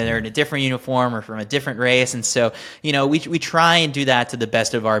ago, and they're in a different uniform or from a different race. And so, we try and do that to the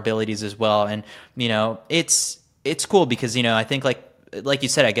best of our abilities as well. And, it's cool because, I think like you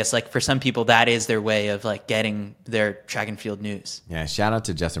said, I guess like for some people that is their way of like getting their track and field news. Yeah. Shout out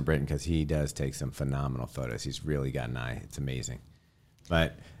to Justin Britton, because he does take some phenomenal photos. He's really got an eye. It's amazing.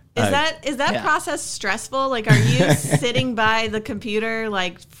 But is that process stressful? Like, are you sitting by the computer,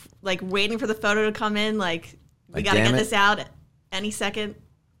 like waiting for the photo to come in? Like we got to get this out any second.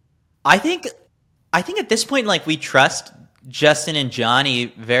 I think at this point, like we trust Justin and Johnny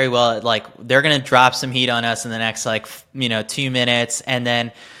very well. Like they're going to drop some heat on us in the next 2 minutes. And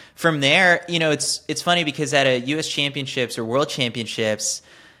then from there, it's funny because at a US Championships or World Championships,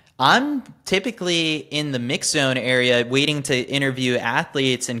 I'm typically in the mix zone area waiting to interview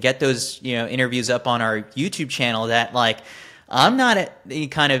athletes and get those, interviews up on our YouTube channel, that like I'm not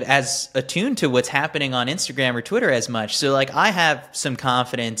kind of as attuned to what's happening on Instagram or Twitter as much. So like I have some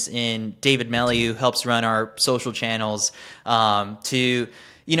confidence in David Melly, who helps run our social channels, to,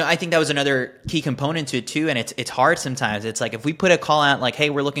 I think that was another key component to it too. And it's hard sometimes. It's like if we put a call out like, hey,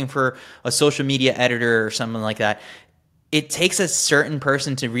 we're looking for a social media editor or something like that, it takes a certain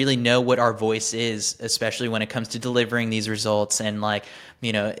person to really know what our voice is, especially when it comes to delivering these results. And like,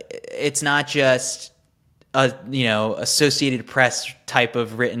 it's not just Associated Press type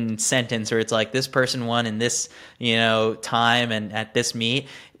of written sentence, or it's like this person won in this, time and at this meet.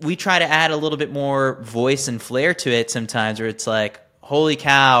 We try to add a little bit more voice and flair to it sometimes, where it's like, holy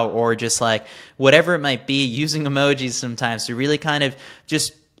cow, or just like whatever it might be, using emojis sometimes to really kind of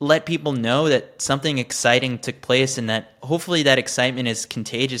just let people know that something exciting took place, and that hopefully that excitement is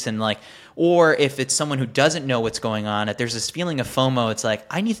contagious. And like, or if it's someone who doesn't know what's going on, that there's this feeling of FOMO. It's like,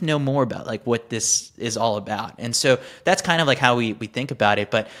 I need to know more about like what this is all about. And so that's kind of like how we think about it.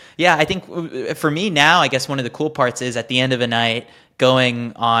 But yeah, I think for me now, I guess one of the cool parts is at the end of a night,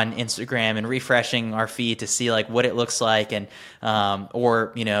 going on Instagram and refreshing our feed to see like what it looks like, and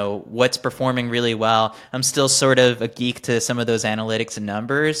or what's performing really well. I'm still sort of a geek to some of those analytics and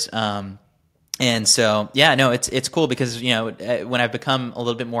numbers. And so, yeah, no, it's cool because, when I've become a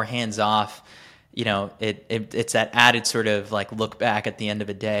little bit more hands off, it's that added sort of like look back at the end of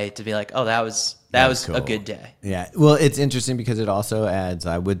a day to be like, oh, that was cool. a good day. Yeah. Well, it's interesting because it also adds,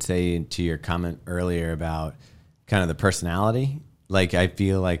 I would say, to your comment earlier about kind of the personality. Like, I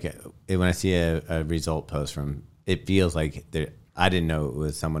feel like when I see a result post from, it feels like I didn't know it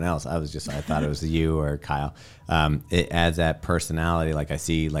was someone else. I thought it was you or Kyle. It adds that personality. Like, I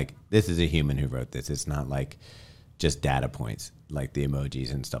see, like, this is a human who wrote this. It's not like just data points, like the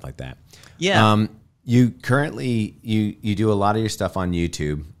emojis and stuff like that. Yeah. You currently, you do a lot of your stuff on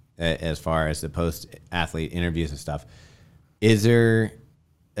YouTube as far as the post-athlete interviews and stuff. Is there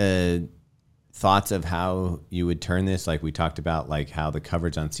thoughts of how you would turn this? Like we talked about, like how the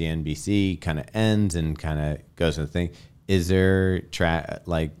coverage on CNBC kind of ends and kind of goes to the thing. Is there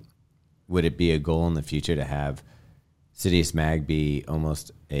would it be a goal in the future to have Citius Mag be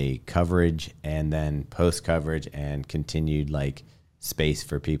almost a coverage and then post coverage and continued like space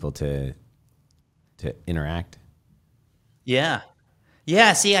for people to interact? Yeah.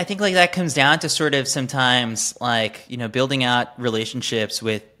 Yeah. See, I think like that comes down to sort of sometimes like, building out relationships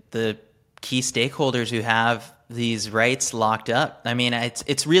with the key stakeholders who have these rights locked up. I mean,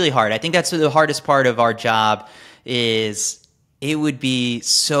 it's really hard. I think that's the hardest part of our job is it would be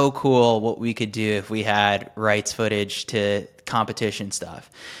so cool what we could do if we had rights footage to competition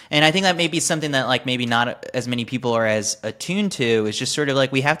stuff. And I think that may be something that like maybe not as many people are as attuned to, is just sort of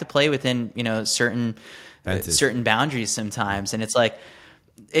like we have to play within, certain boundaries sometimes. And it's like,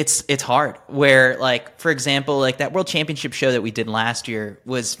 it's hard where like, for example, like that world championship show that we did last year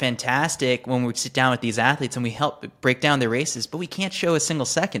was fantastic when we would sit down with these athletes and we help break down their races, but we can't show a single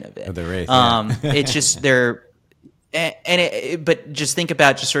second of it. Of the race. It's just but just think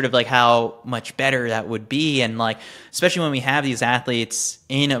about just sort of like how much better that would be. And like, especially when we have these athletes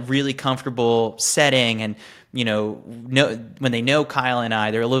in a really comfortable setting and, when they know Kyle and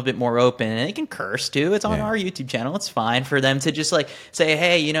I, they're a little bit more open and they can curse too. It's on our YouTube channel. It's fine for them to just like say,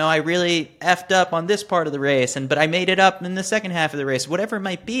 hey, I really effed up on this part of the race, but I made it up in the second half of the race, whatever it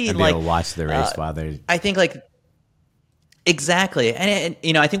might be. And like, they'll watch the race while they're... I think like, exactly. And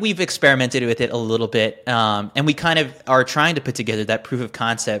I think we've experimented with it a little bit. And we kind of are trying to put together that proof of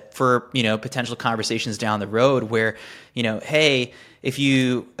concept for, potential conversations down the road where, hey, if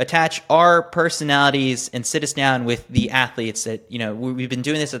you attach our personalities and sit us down with the athletes that, we've been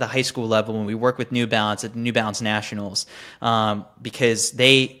doing this at the high school level when we work with New Balance at the New Balance Nationals, because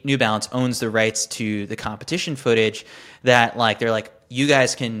New Balance owns the rights to the competition footage that like, they're like, you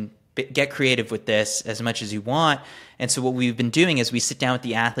guys can get creative with this as much as you want. And so what we've been doing is we sit down with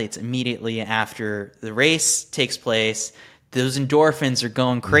the athletes immediately after the race takes place. Those endorphins are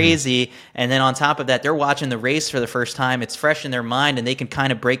going crazy. Mm-hmm. And then on top of that, they're watching the race for the first time. It's fresh in their mind and they can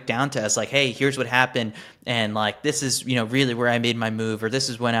kind of break down to us like, hey, here's what happened. And like, this is, really where I made my move, or this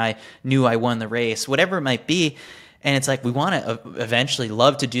is when I knew I won the race, whatever it might be. And it's like, we want to eventually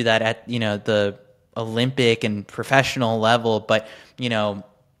love to do that at, the Olympic and professional level. But,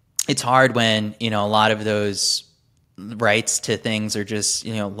 it's hard when, a lot of those rights to things are just,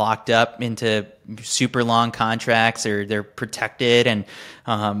 locked up into super long contracts, or they're protected. And,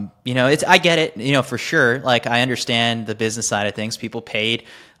 I get it, for sure. Like, I understand the business side of things. People paid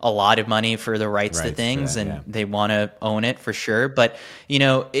a lot of money for the rights to things and they want to own it for sure. But,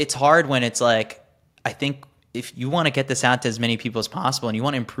 it's hard when it's like, I think if you want to get this out to as many people as possible and you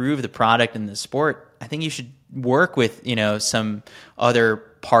want to improve the product and the sport, I think you should work with, some other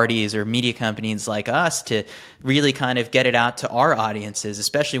parties or media companies like us to really kind of get it out to our audiences,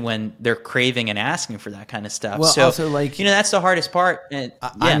 especially when they're craving and asking for that kind of stuff. Well, so, also, like, that's the hardest part.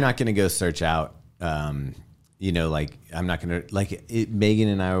 I'm not going to go search out, I'm not going to, Megan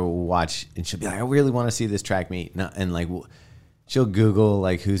and I will watch and she'll be like, I really want to see this track meet. And like, she'll Google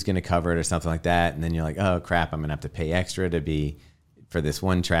like who's going to cover it or something like that. And then you're like, oh crap, I'm going to have to pay extra to be for this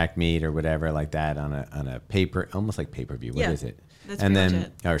one track meet or whatever like that on a paper, almost like pay-per-view. What is it? That's and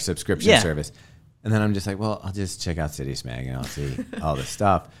then our subscription service. And then I'm just like, well, I'll just check out Citius Mag and I'll see all this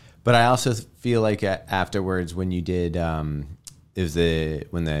stuff. But I also feel like afterwards when you did, it was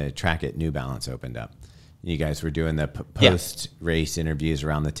when the track at New Balance opened up, you guys were doing the post-race interviews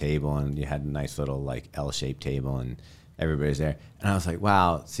around the table and you had a nice little like L-shaped table and everybody's there. And I was like,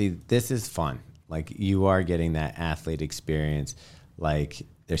 wow, see, this is fun. Like you are getting that athlete experience. Like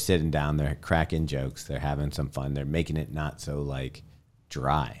they're sitting down, they're cracking jokes, they're having some fun, they're making it not so like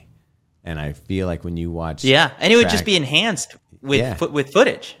dry. And I feel like when you watch, and it would just be enhanced with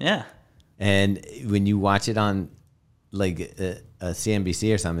footage, And when you watch it on like a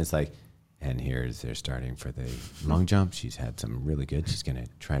CNBC or something, it's like, And they're starting for the long jump. She's had some really good. She's going to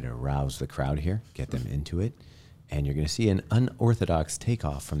try to arouse the crowd here, get them into it. And you're going to see an unorthodox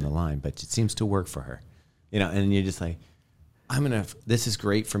takeoff from the line, but it seems to work for her. And you're just like, this is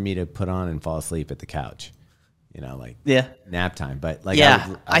great for me to put on and fall asleep at the couch. Nap time. But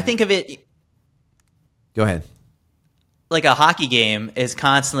I think of it. Go ahead. Like a hockey game is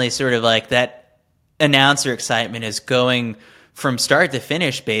constantly sort of like that announcer excitement is going from start to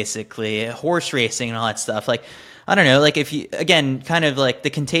finish, basically, horse racing and all that stuff. Like, I don't know, like if you, again, kind of like the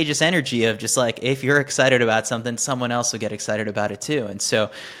contagious energy of just like, if you're excited about something, someone else will get excited about it too. And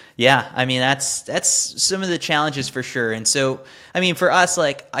so, yeah, I mean, that's some of the challenges for sure. And so, I mean, for us,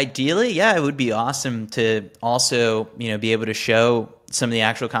 like ideally, yeah, it would be awesome to also, be able to show some of the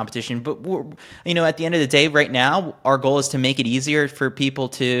actual competition. But, at the end of the day, right now, our goal is to make it easier for people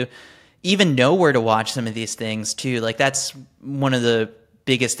to even know where to watch some of these things too. Like that's one of the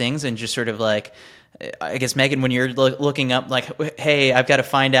biggest things. And just sort of like, I guess, Megan, when you're looking up like, hey, I've got to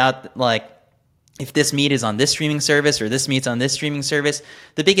find out like if this meet is on this streaming service or this meet's on this streaming service,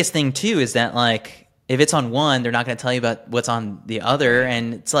 the biggest thing too is that like, if it's on one, they're not going to tell you about what's on the other.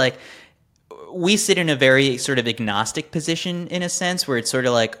 And it's like, we sit in a very sort of agnostic position in a sense where it's sort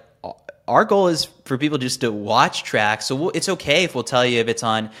of like, our goal is for people just to watch track. So it's okay if we'll tell you if it's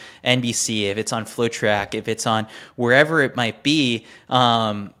on NBC, if it's on FloTrack, if it's on wherever it might be.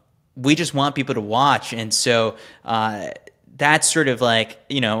 We just want people to watch. And so that's sort of like,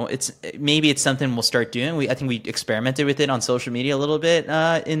 it's something we'll start doing. I think we experimented with it on social media a little bit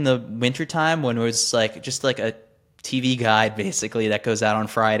in the wintertime when it was like just like a TV guide basically that goes out on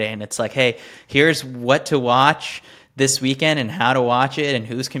Friday. And it's like, hey, here's what to watch this weekend and how to watch it and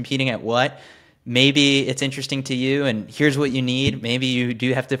who's competing at what. Maybe it's interesting to you and here's what you need. Maybe you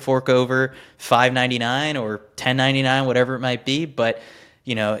do have to fork over $5.99 or $10.99, whatever it might be. But,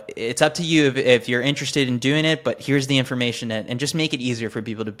 it's up to you if you're interested in doing it, but here's the information and just make it easier for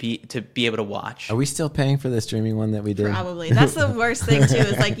people to be able to watch. Are we still paying for the streaming one that we did? Probably. That's the worst thing too,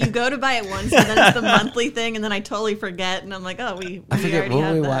 is like you go to buy it once and then it's the monthly thing and then I totally forget and I'm like, oh, we already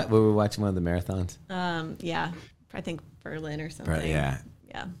have that. Were we watching one of the marathons? Yeah. I think Berlin or something. Yeah.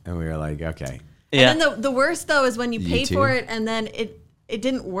 And we were like, okay. Yeah. And then the worst though is when you paid for it and then it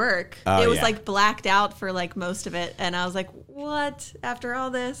didn't work. It was like blacked out for like most of it, and I was like, what? After all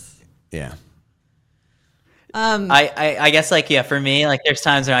this? Yeah. I guess like for me, like there's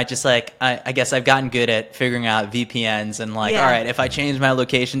times where I just like I guess I've gotten good at figuring out VPNs and like, all right, if I change my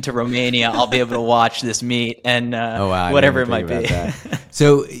location to Romania, I'll be able to watch this meet and whatever it might be.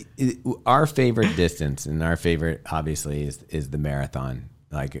 So our favorite distance and our favorite obviously is the marathon.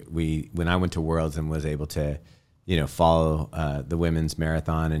 Like when I went to Worlds and was able to, follow the women's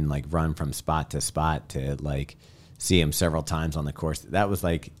marathon and like run from spot to spot to like see them several times on the course. That was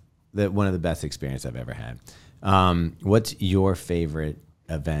like one of the best experiences I've ever had. What's your favorite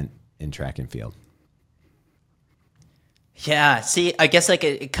event in track and field? Yeah, see, I guess like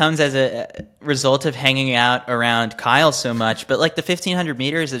it comes as a result of hanging out around Kyle so much, but like the 1500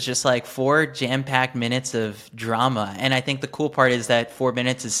 meters is just like 4 jam-packed minutes of drama. And I think the cool part is that 4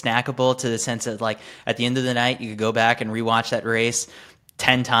 minutes is snackable to the sense that like at the end of the night, you could go back and rewatch that race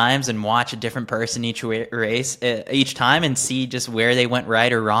 10 times and watch a different person each time and see just where they went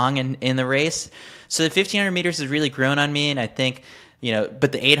right or wrong in the race. So the 1500 meters has really grown on me. And I think,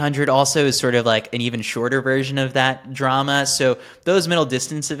 but the 800 also is sort of like an even shorter version of that drama. So those middle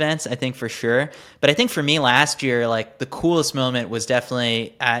distance events, I think for sure. But I think for me last year, like the coolest moment was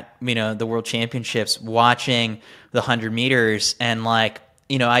definitely at, the World Championships, watching the 100 meters. And like,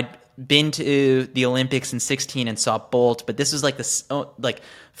 I'd been to the Olympics in 2016 and saw Bolt, but this was like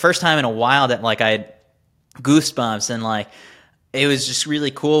first time in a while that like I had goosebumps and like, it was just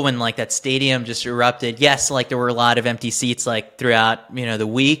really cool when like that stadium just erupted. Yes, like there were a lot of empty seats like throughout, the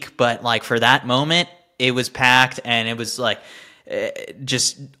week, but like for that moment, it was packed and it was like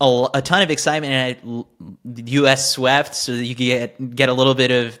just a ton of excitement, and the U.S. swept, so that you could get a little bit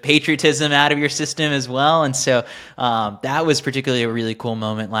of patriotism out of your system as well. And so that was particularly a really cool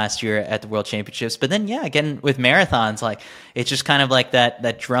moment last year at the World Championships. But then, yeah, again with marathons, like it's just kind of like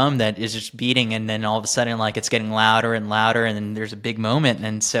that drum that is just beating, and then all of a sudden, like it's getting louder and louder, and then there's a big moment.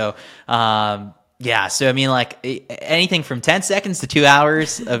 And so, yeah, so I mean, like anything from 10 seconds to 2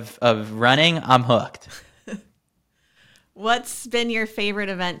 hours of running, I'm hooked. What's been your favorite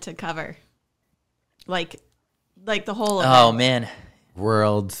event to cover? Like the whole event. Oh man.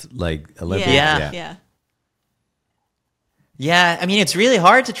 Worlds, like Olympics. Yeah. Yeah, I mean, it's really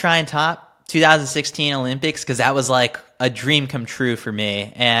hard to try and top 2016 Olympics because that was like a dream come true for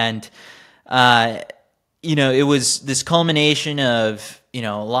me. And, it was this culmination of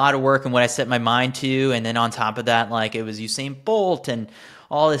a lot of work and what I set my mind to. And then on top of that, like it was Usain Bolt and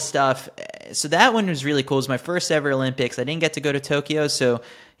all this stuff. So that one was really cool. It was my first ever Olympics. I didn't get to go to Tokyo, so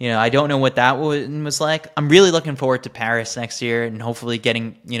I don't know what that was like. I'm really looking forward to Paris next year and hopefully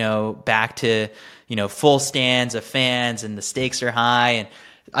getting back to full stands of fans, and the stakes are high, and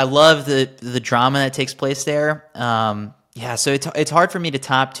I love the drama that takes place there. So it's hard for me to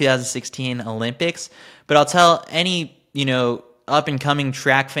top 2016 Olympics, but I'll tell any up and coming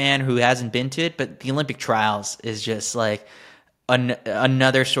track fan who hasn't been to it, but the Olympic trials is just like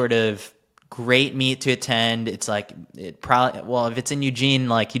another sort of great meet to attend. It's like if it's in Eugene,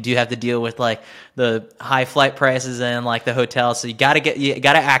 like you do have to deal with like the high flight prices and like the hotel, so you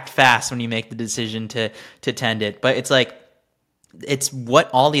gotta act fast when you make the decision to attend it. But it's what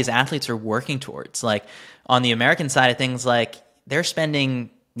all these athletes are working towards. Like on the American side of things, like they're spending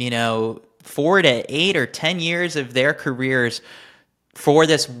 4 to 8 or 10 years of their careers for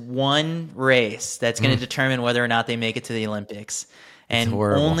this one race that's going to determine whether or not they make it to the Olympics. And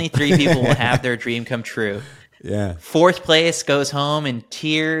only 3 people will have their dream come true. Yeah. 4th place goes home in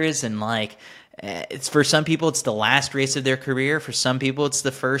tears, and like it's for some people it's the last race of their career. For some people it's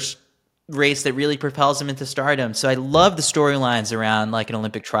the first race that really propels them into stardom. So I love the storylines around like an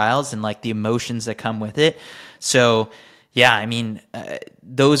Olympic trials and like the emotions that come with it. So yeah, I mean,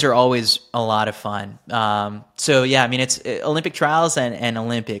 those are always a lot of fun. It's Olympic trials and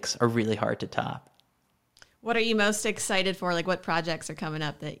Olympics are really hard to top. What are you most excited for? Like what projects are coming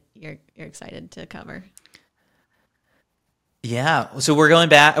up that you're excited to cover? Yeah, so we're going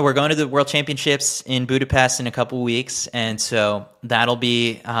to the World Championships in Budapest in a couple of weeks, and so that'll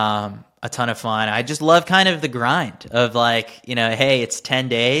be a ton of fun. I just love kind of the grind of like, hey, it's 10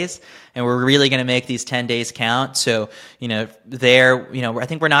 days and we're really going to make these 10 days count. So, I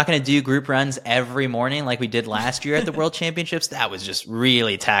think we're not going to do group runs every morning like we did last year at the World Championships. That was just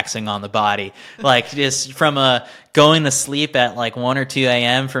really taxing on the body. Like just from going to sleep at like 1 or 2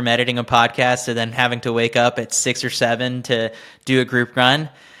 a.m. from editing a podcast to then having to wake up at 6 or 7 to do a group run.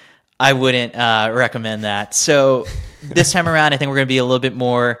 I wouldn't recommend that. So this time around, I think we're going to be a little bit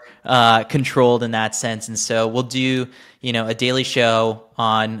more controlled in that sense. And so we'll do, a daily show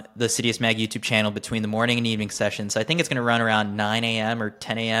on the Citius Mag YouTube channel between the morning and evening sessions. So I think it's going to run around 9 a.m. or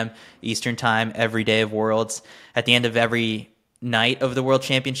 10 a.m. Eastern time every day of Worlds. At the end of every night of the World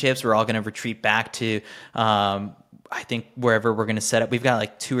Championships, we're all going to retreat back to, I think, wherever we're going to set up. We've got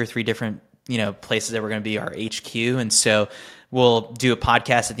like 2 or 3 different, places that we're going to be our HQ. And so we'll do a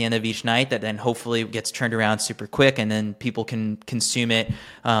podcast at the end of each night that then hopefully gets turned around super quick, and then people can consume it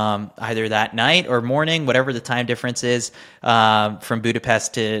either that night or morning, whatever the time difference is from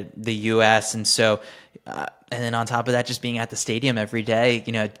Budapest to the U.S. And so, and then on top of that, just being at the stadium every day,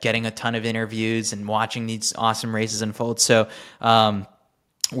 getting a ton of interviews and watching these awesome races unfold. So,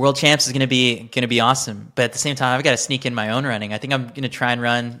 World Champs is going to be awesome, but at the same time, I've got to sneak in my own running. I think I'm going to try and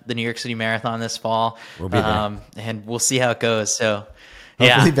run the New York City Marathon this fall, we'll be there. And we'll see how it goes. So,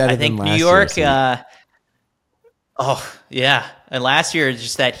 hopefully better I think than New York. And last year,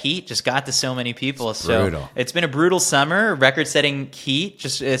 just that heat just got to so many people. So brutal. It's been a brutal summer, record-setting heat.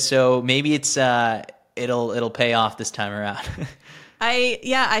 Just so maybe it'll pay off this time around.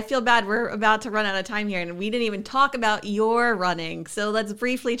 I feel bad. We're about to run out of time here, and we didn't even talk about your running. So let's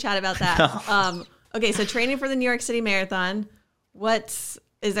briefly chat about that. Okay, so training for the New York City Marathon. Is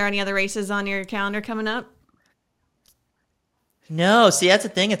there any other races on your calendar coming up? No, see, that's the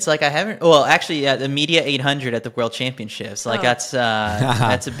thing. It's like I haven't. Well, actually, the Media 800 at the World Championships. Like that's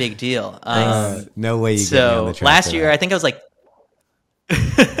a big deal. No way. So last year, I think I was like.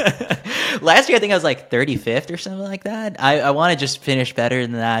 Last year, I think I was like 35th or something like that. I want to just finish better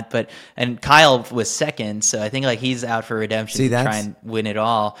than that, and Kyle was second, so I think like he's out for redemption to try and win it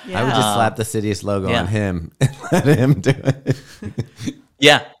all. Yeah. I would just slap the Citius logo on him and let him do it.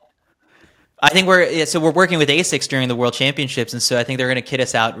 Yeah. I think we're working with ASICS during the World Championships, and so I think they're going to kit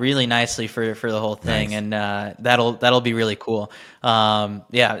us out really nicely for the whole thing, nice. And that'll be really cool.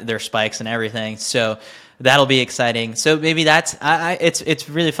 Their spikes and everything. So that'll be exciting. So maybe it's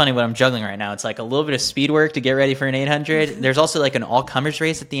really funny what I'm juggling right now. It's like a little bit of speed work to get ready for an 800. There's also like an all-comers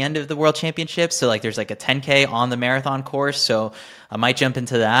race at the end of the World Championships. So like there's like a 10K on the marathon course. So I might jump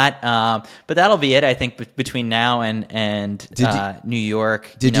into that. But that'll be it, I think, between now and New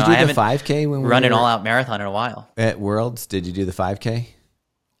York. Did you do the 5K when we run an all-out marathon in a while? At Worlds, did you do the 5K?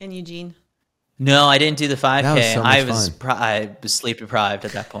 In Eugene. No, I didn't do the 5K. That was so much I was sleep deprived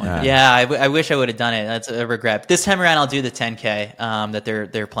at that point. I wish I would have done it. That's a regret. But this time around, I'll do the 10K that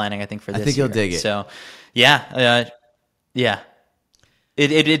they're planning. I think for this. I think year. you'll dig it. So,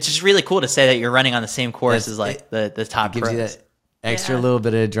 It's just really cool to say that you're running on the same course as like the top pros. extra little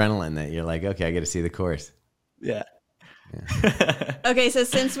bit of adrenaline that you're like, okay, I got to see the course. Yeah. Okay, so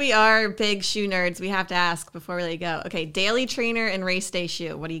since we are big shoe nerds, we have to ask before we let you go. Okay, daily trainer and race day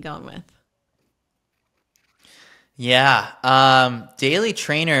shoe. What are you going with? Yeah. Daily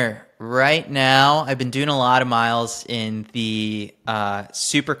trainer right now. I've been doing a lot of miles in the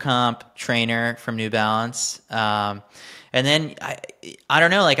Super Comp trainer from New Balance. And then I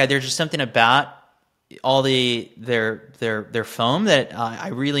don't know, like there's just something about all their foam that I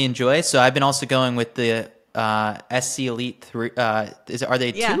really enjoy. So I've been also going with the SC Elite 3. Are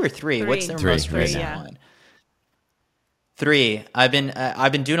they 2 or 3? 3. What's their 3 most recent yeah. one? 3. I've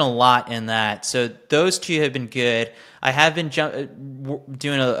been doing a lot in that. So those two have been good. I have been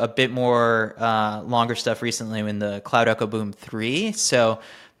doing a bit more longer stuff recently in the Cloud Echo Boom 3. So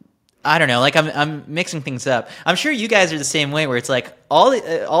I don't know, like I'm mixing things up. I'm sure you guys are the same way, where it's like all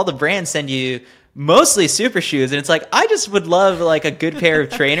the brands send you mostly super shoes, and it's like I just would love like a good pair of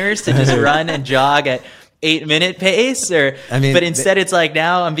trainers to just run and jog at 8-minute pace, but instead it's like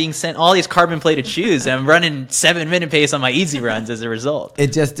now I'm being sent all these carbon plated shoes and I'm running 7-minute pace on my easy runs as a result.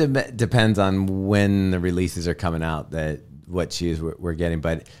 It just depends on when the releases are coming out, that what shoes we're getting.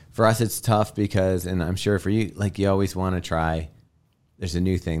 But for us, it's tough because, and I'm sure for you, like you always want to try. There's a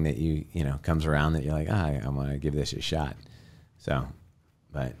new thing that you know comes around that you're like, I want to give this a shot. So,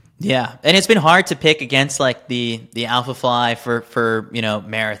 but yeah, and it's been hard to pick against like the Alpha Fly for you know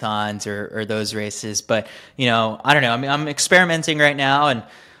marathons or those races. But you know, I don't know. I mean, I'm experimenting right now, and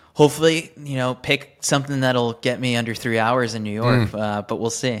hopefully, you know, pick something that'll get me under 3 hours in New York. But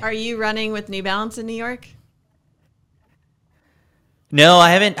we'll see. Are you running with New Balance in New York? No, I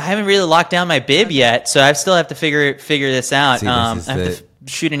haven't really locked down my bib yet, so I still have to figure this out. See, I have to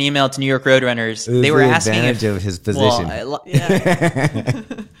shoot an email to New York Roadrunners. They were asking advantage of his position. Well,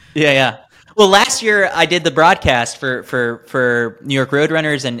 yeah. Well, last year I did the broadcast for New York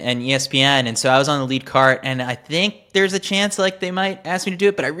Roadrunners and ESPN, and so I was on the lead cart, and I think there's a chance like they might ask me to do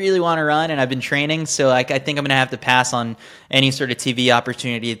it, but I really want to run, and I've been training, so like I think I'm going to have to pass on any sort of TV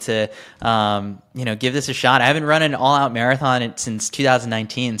opportunity to you know give this a shot. I haven't run an all-out marathon since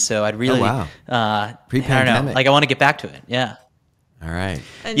 2019, so I'd really Pre-pandemic. I don't know, like I want to get back to it. Yeah. All right.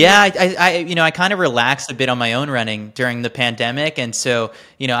 And Yeah, I kind of relaxed a bit on my own running during the pandemic, and so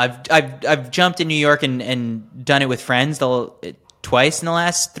you know I've jumped in New York and done it with friends twice in the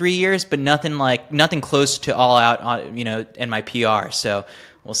last 3 years, but nothing close to all out, you know, in my PR. So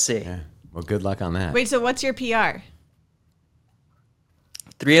we'll see. Yeah. Well, good luck on that. Wait, so what's your PR?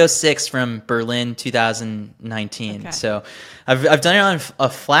 3:06 from Berlin 2019. Okay. So I've done it on a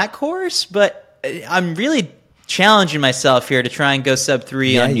flat course, but I'm really challenging myself here to try and go sub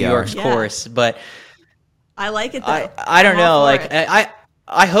 3 on New York's course, but I like it though. I don't know. Like it.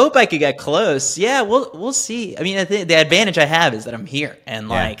 I hope I could get close. Yeah, we'll see. I mean, I think the advantage I have is that I'm here, and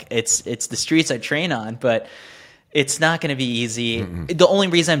like it's the streets I train on, but it's not going to be easy. The only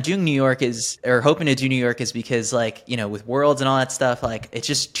reason I'm doing New York hoping to do New York is because like, you know, with Worlds and all that stuff, like it's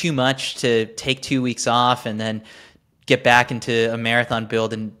just too much to take 2 weeks off and then get back into a marathon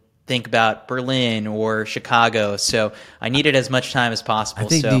build and think about Berlin or Chicago. So I needed as much time as possible. I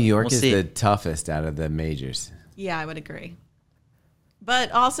think so New York we'll is see. the toughest out of the majors. Yeah, I would agree.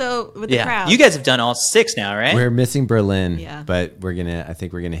 But also with the crowd. You guys have done all 6 now, right? We're missing Berlin, Yeah. but I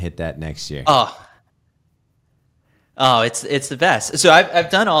think we're gonna hit that next year. Oh, it's the best. So I've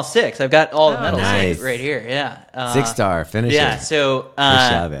done all 6. I've got all the medals nice. right here. Yeah. 6-star finisher. Yeah. So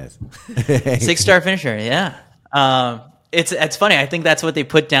Chavez. 6-star finisher. Yeah. It's funny. I think that's what they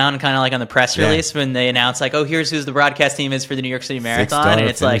put down kind of like on the press release when they announced like, oh, here's who the broadcast team is for the New York City Marathon. 6-star And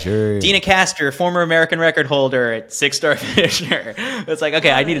it's finisher. like Dina Castor, former American record holder at 6-star finisher. It's like,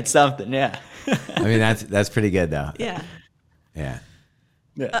 okay, I needed something. Yeah. I mean, that's pretty good though. Yeah. Yeah.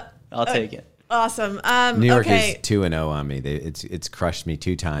 I'll take it. Awesome. New York okay. is 2-0 on me. It's crushed me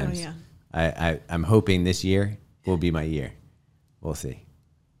 2 times. Oh, yeah. I'm hoping this year will be my year. We'll see.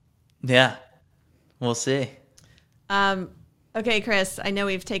 Yeah. We'll see. Okay, Chris, I know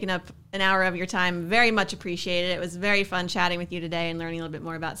we've taken up an hour of your time. Very much appreciated. It was very fun chatting with you today and learning a little bit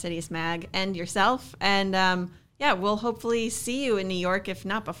more about Citius Mag and yourself. And we'll hopefully see you in New York, if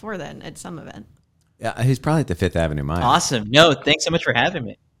not before then, at some event. Yeah, he's probably at the Fifth Avenue Mile. Awesome. No, thanks so much for having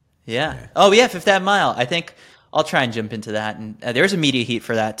me. Yeah. Oh, yeah, Fifth Ave Mile. I think I'll try and jump into that. And there's a media heat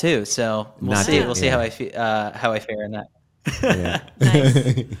for that, too. So we'll see. We'll see how I fare in that. Yeah.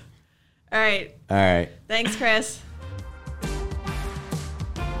 Nice. All right. All right. Thanks, Chris.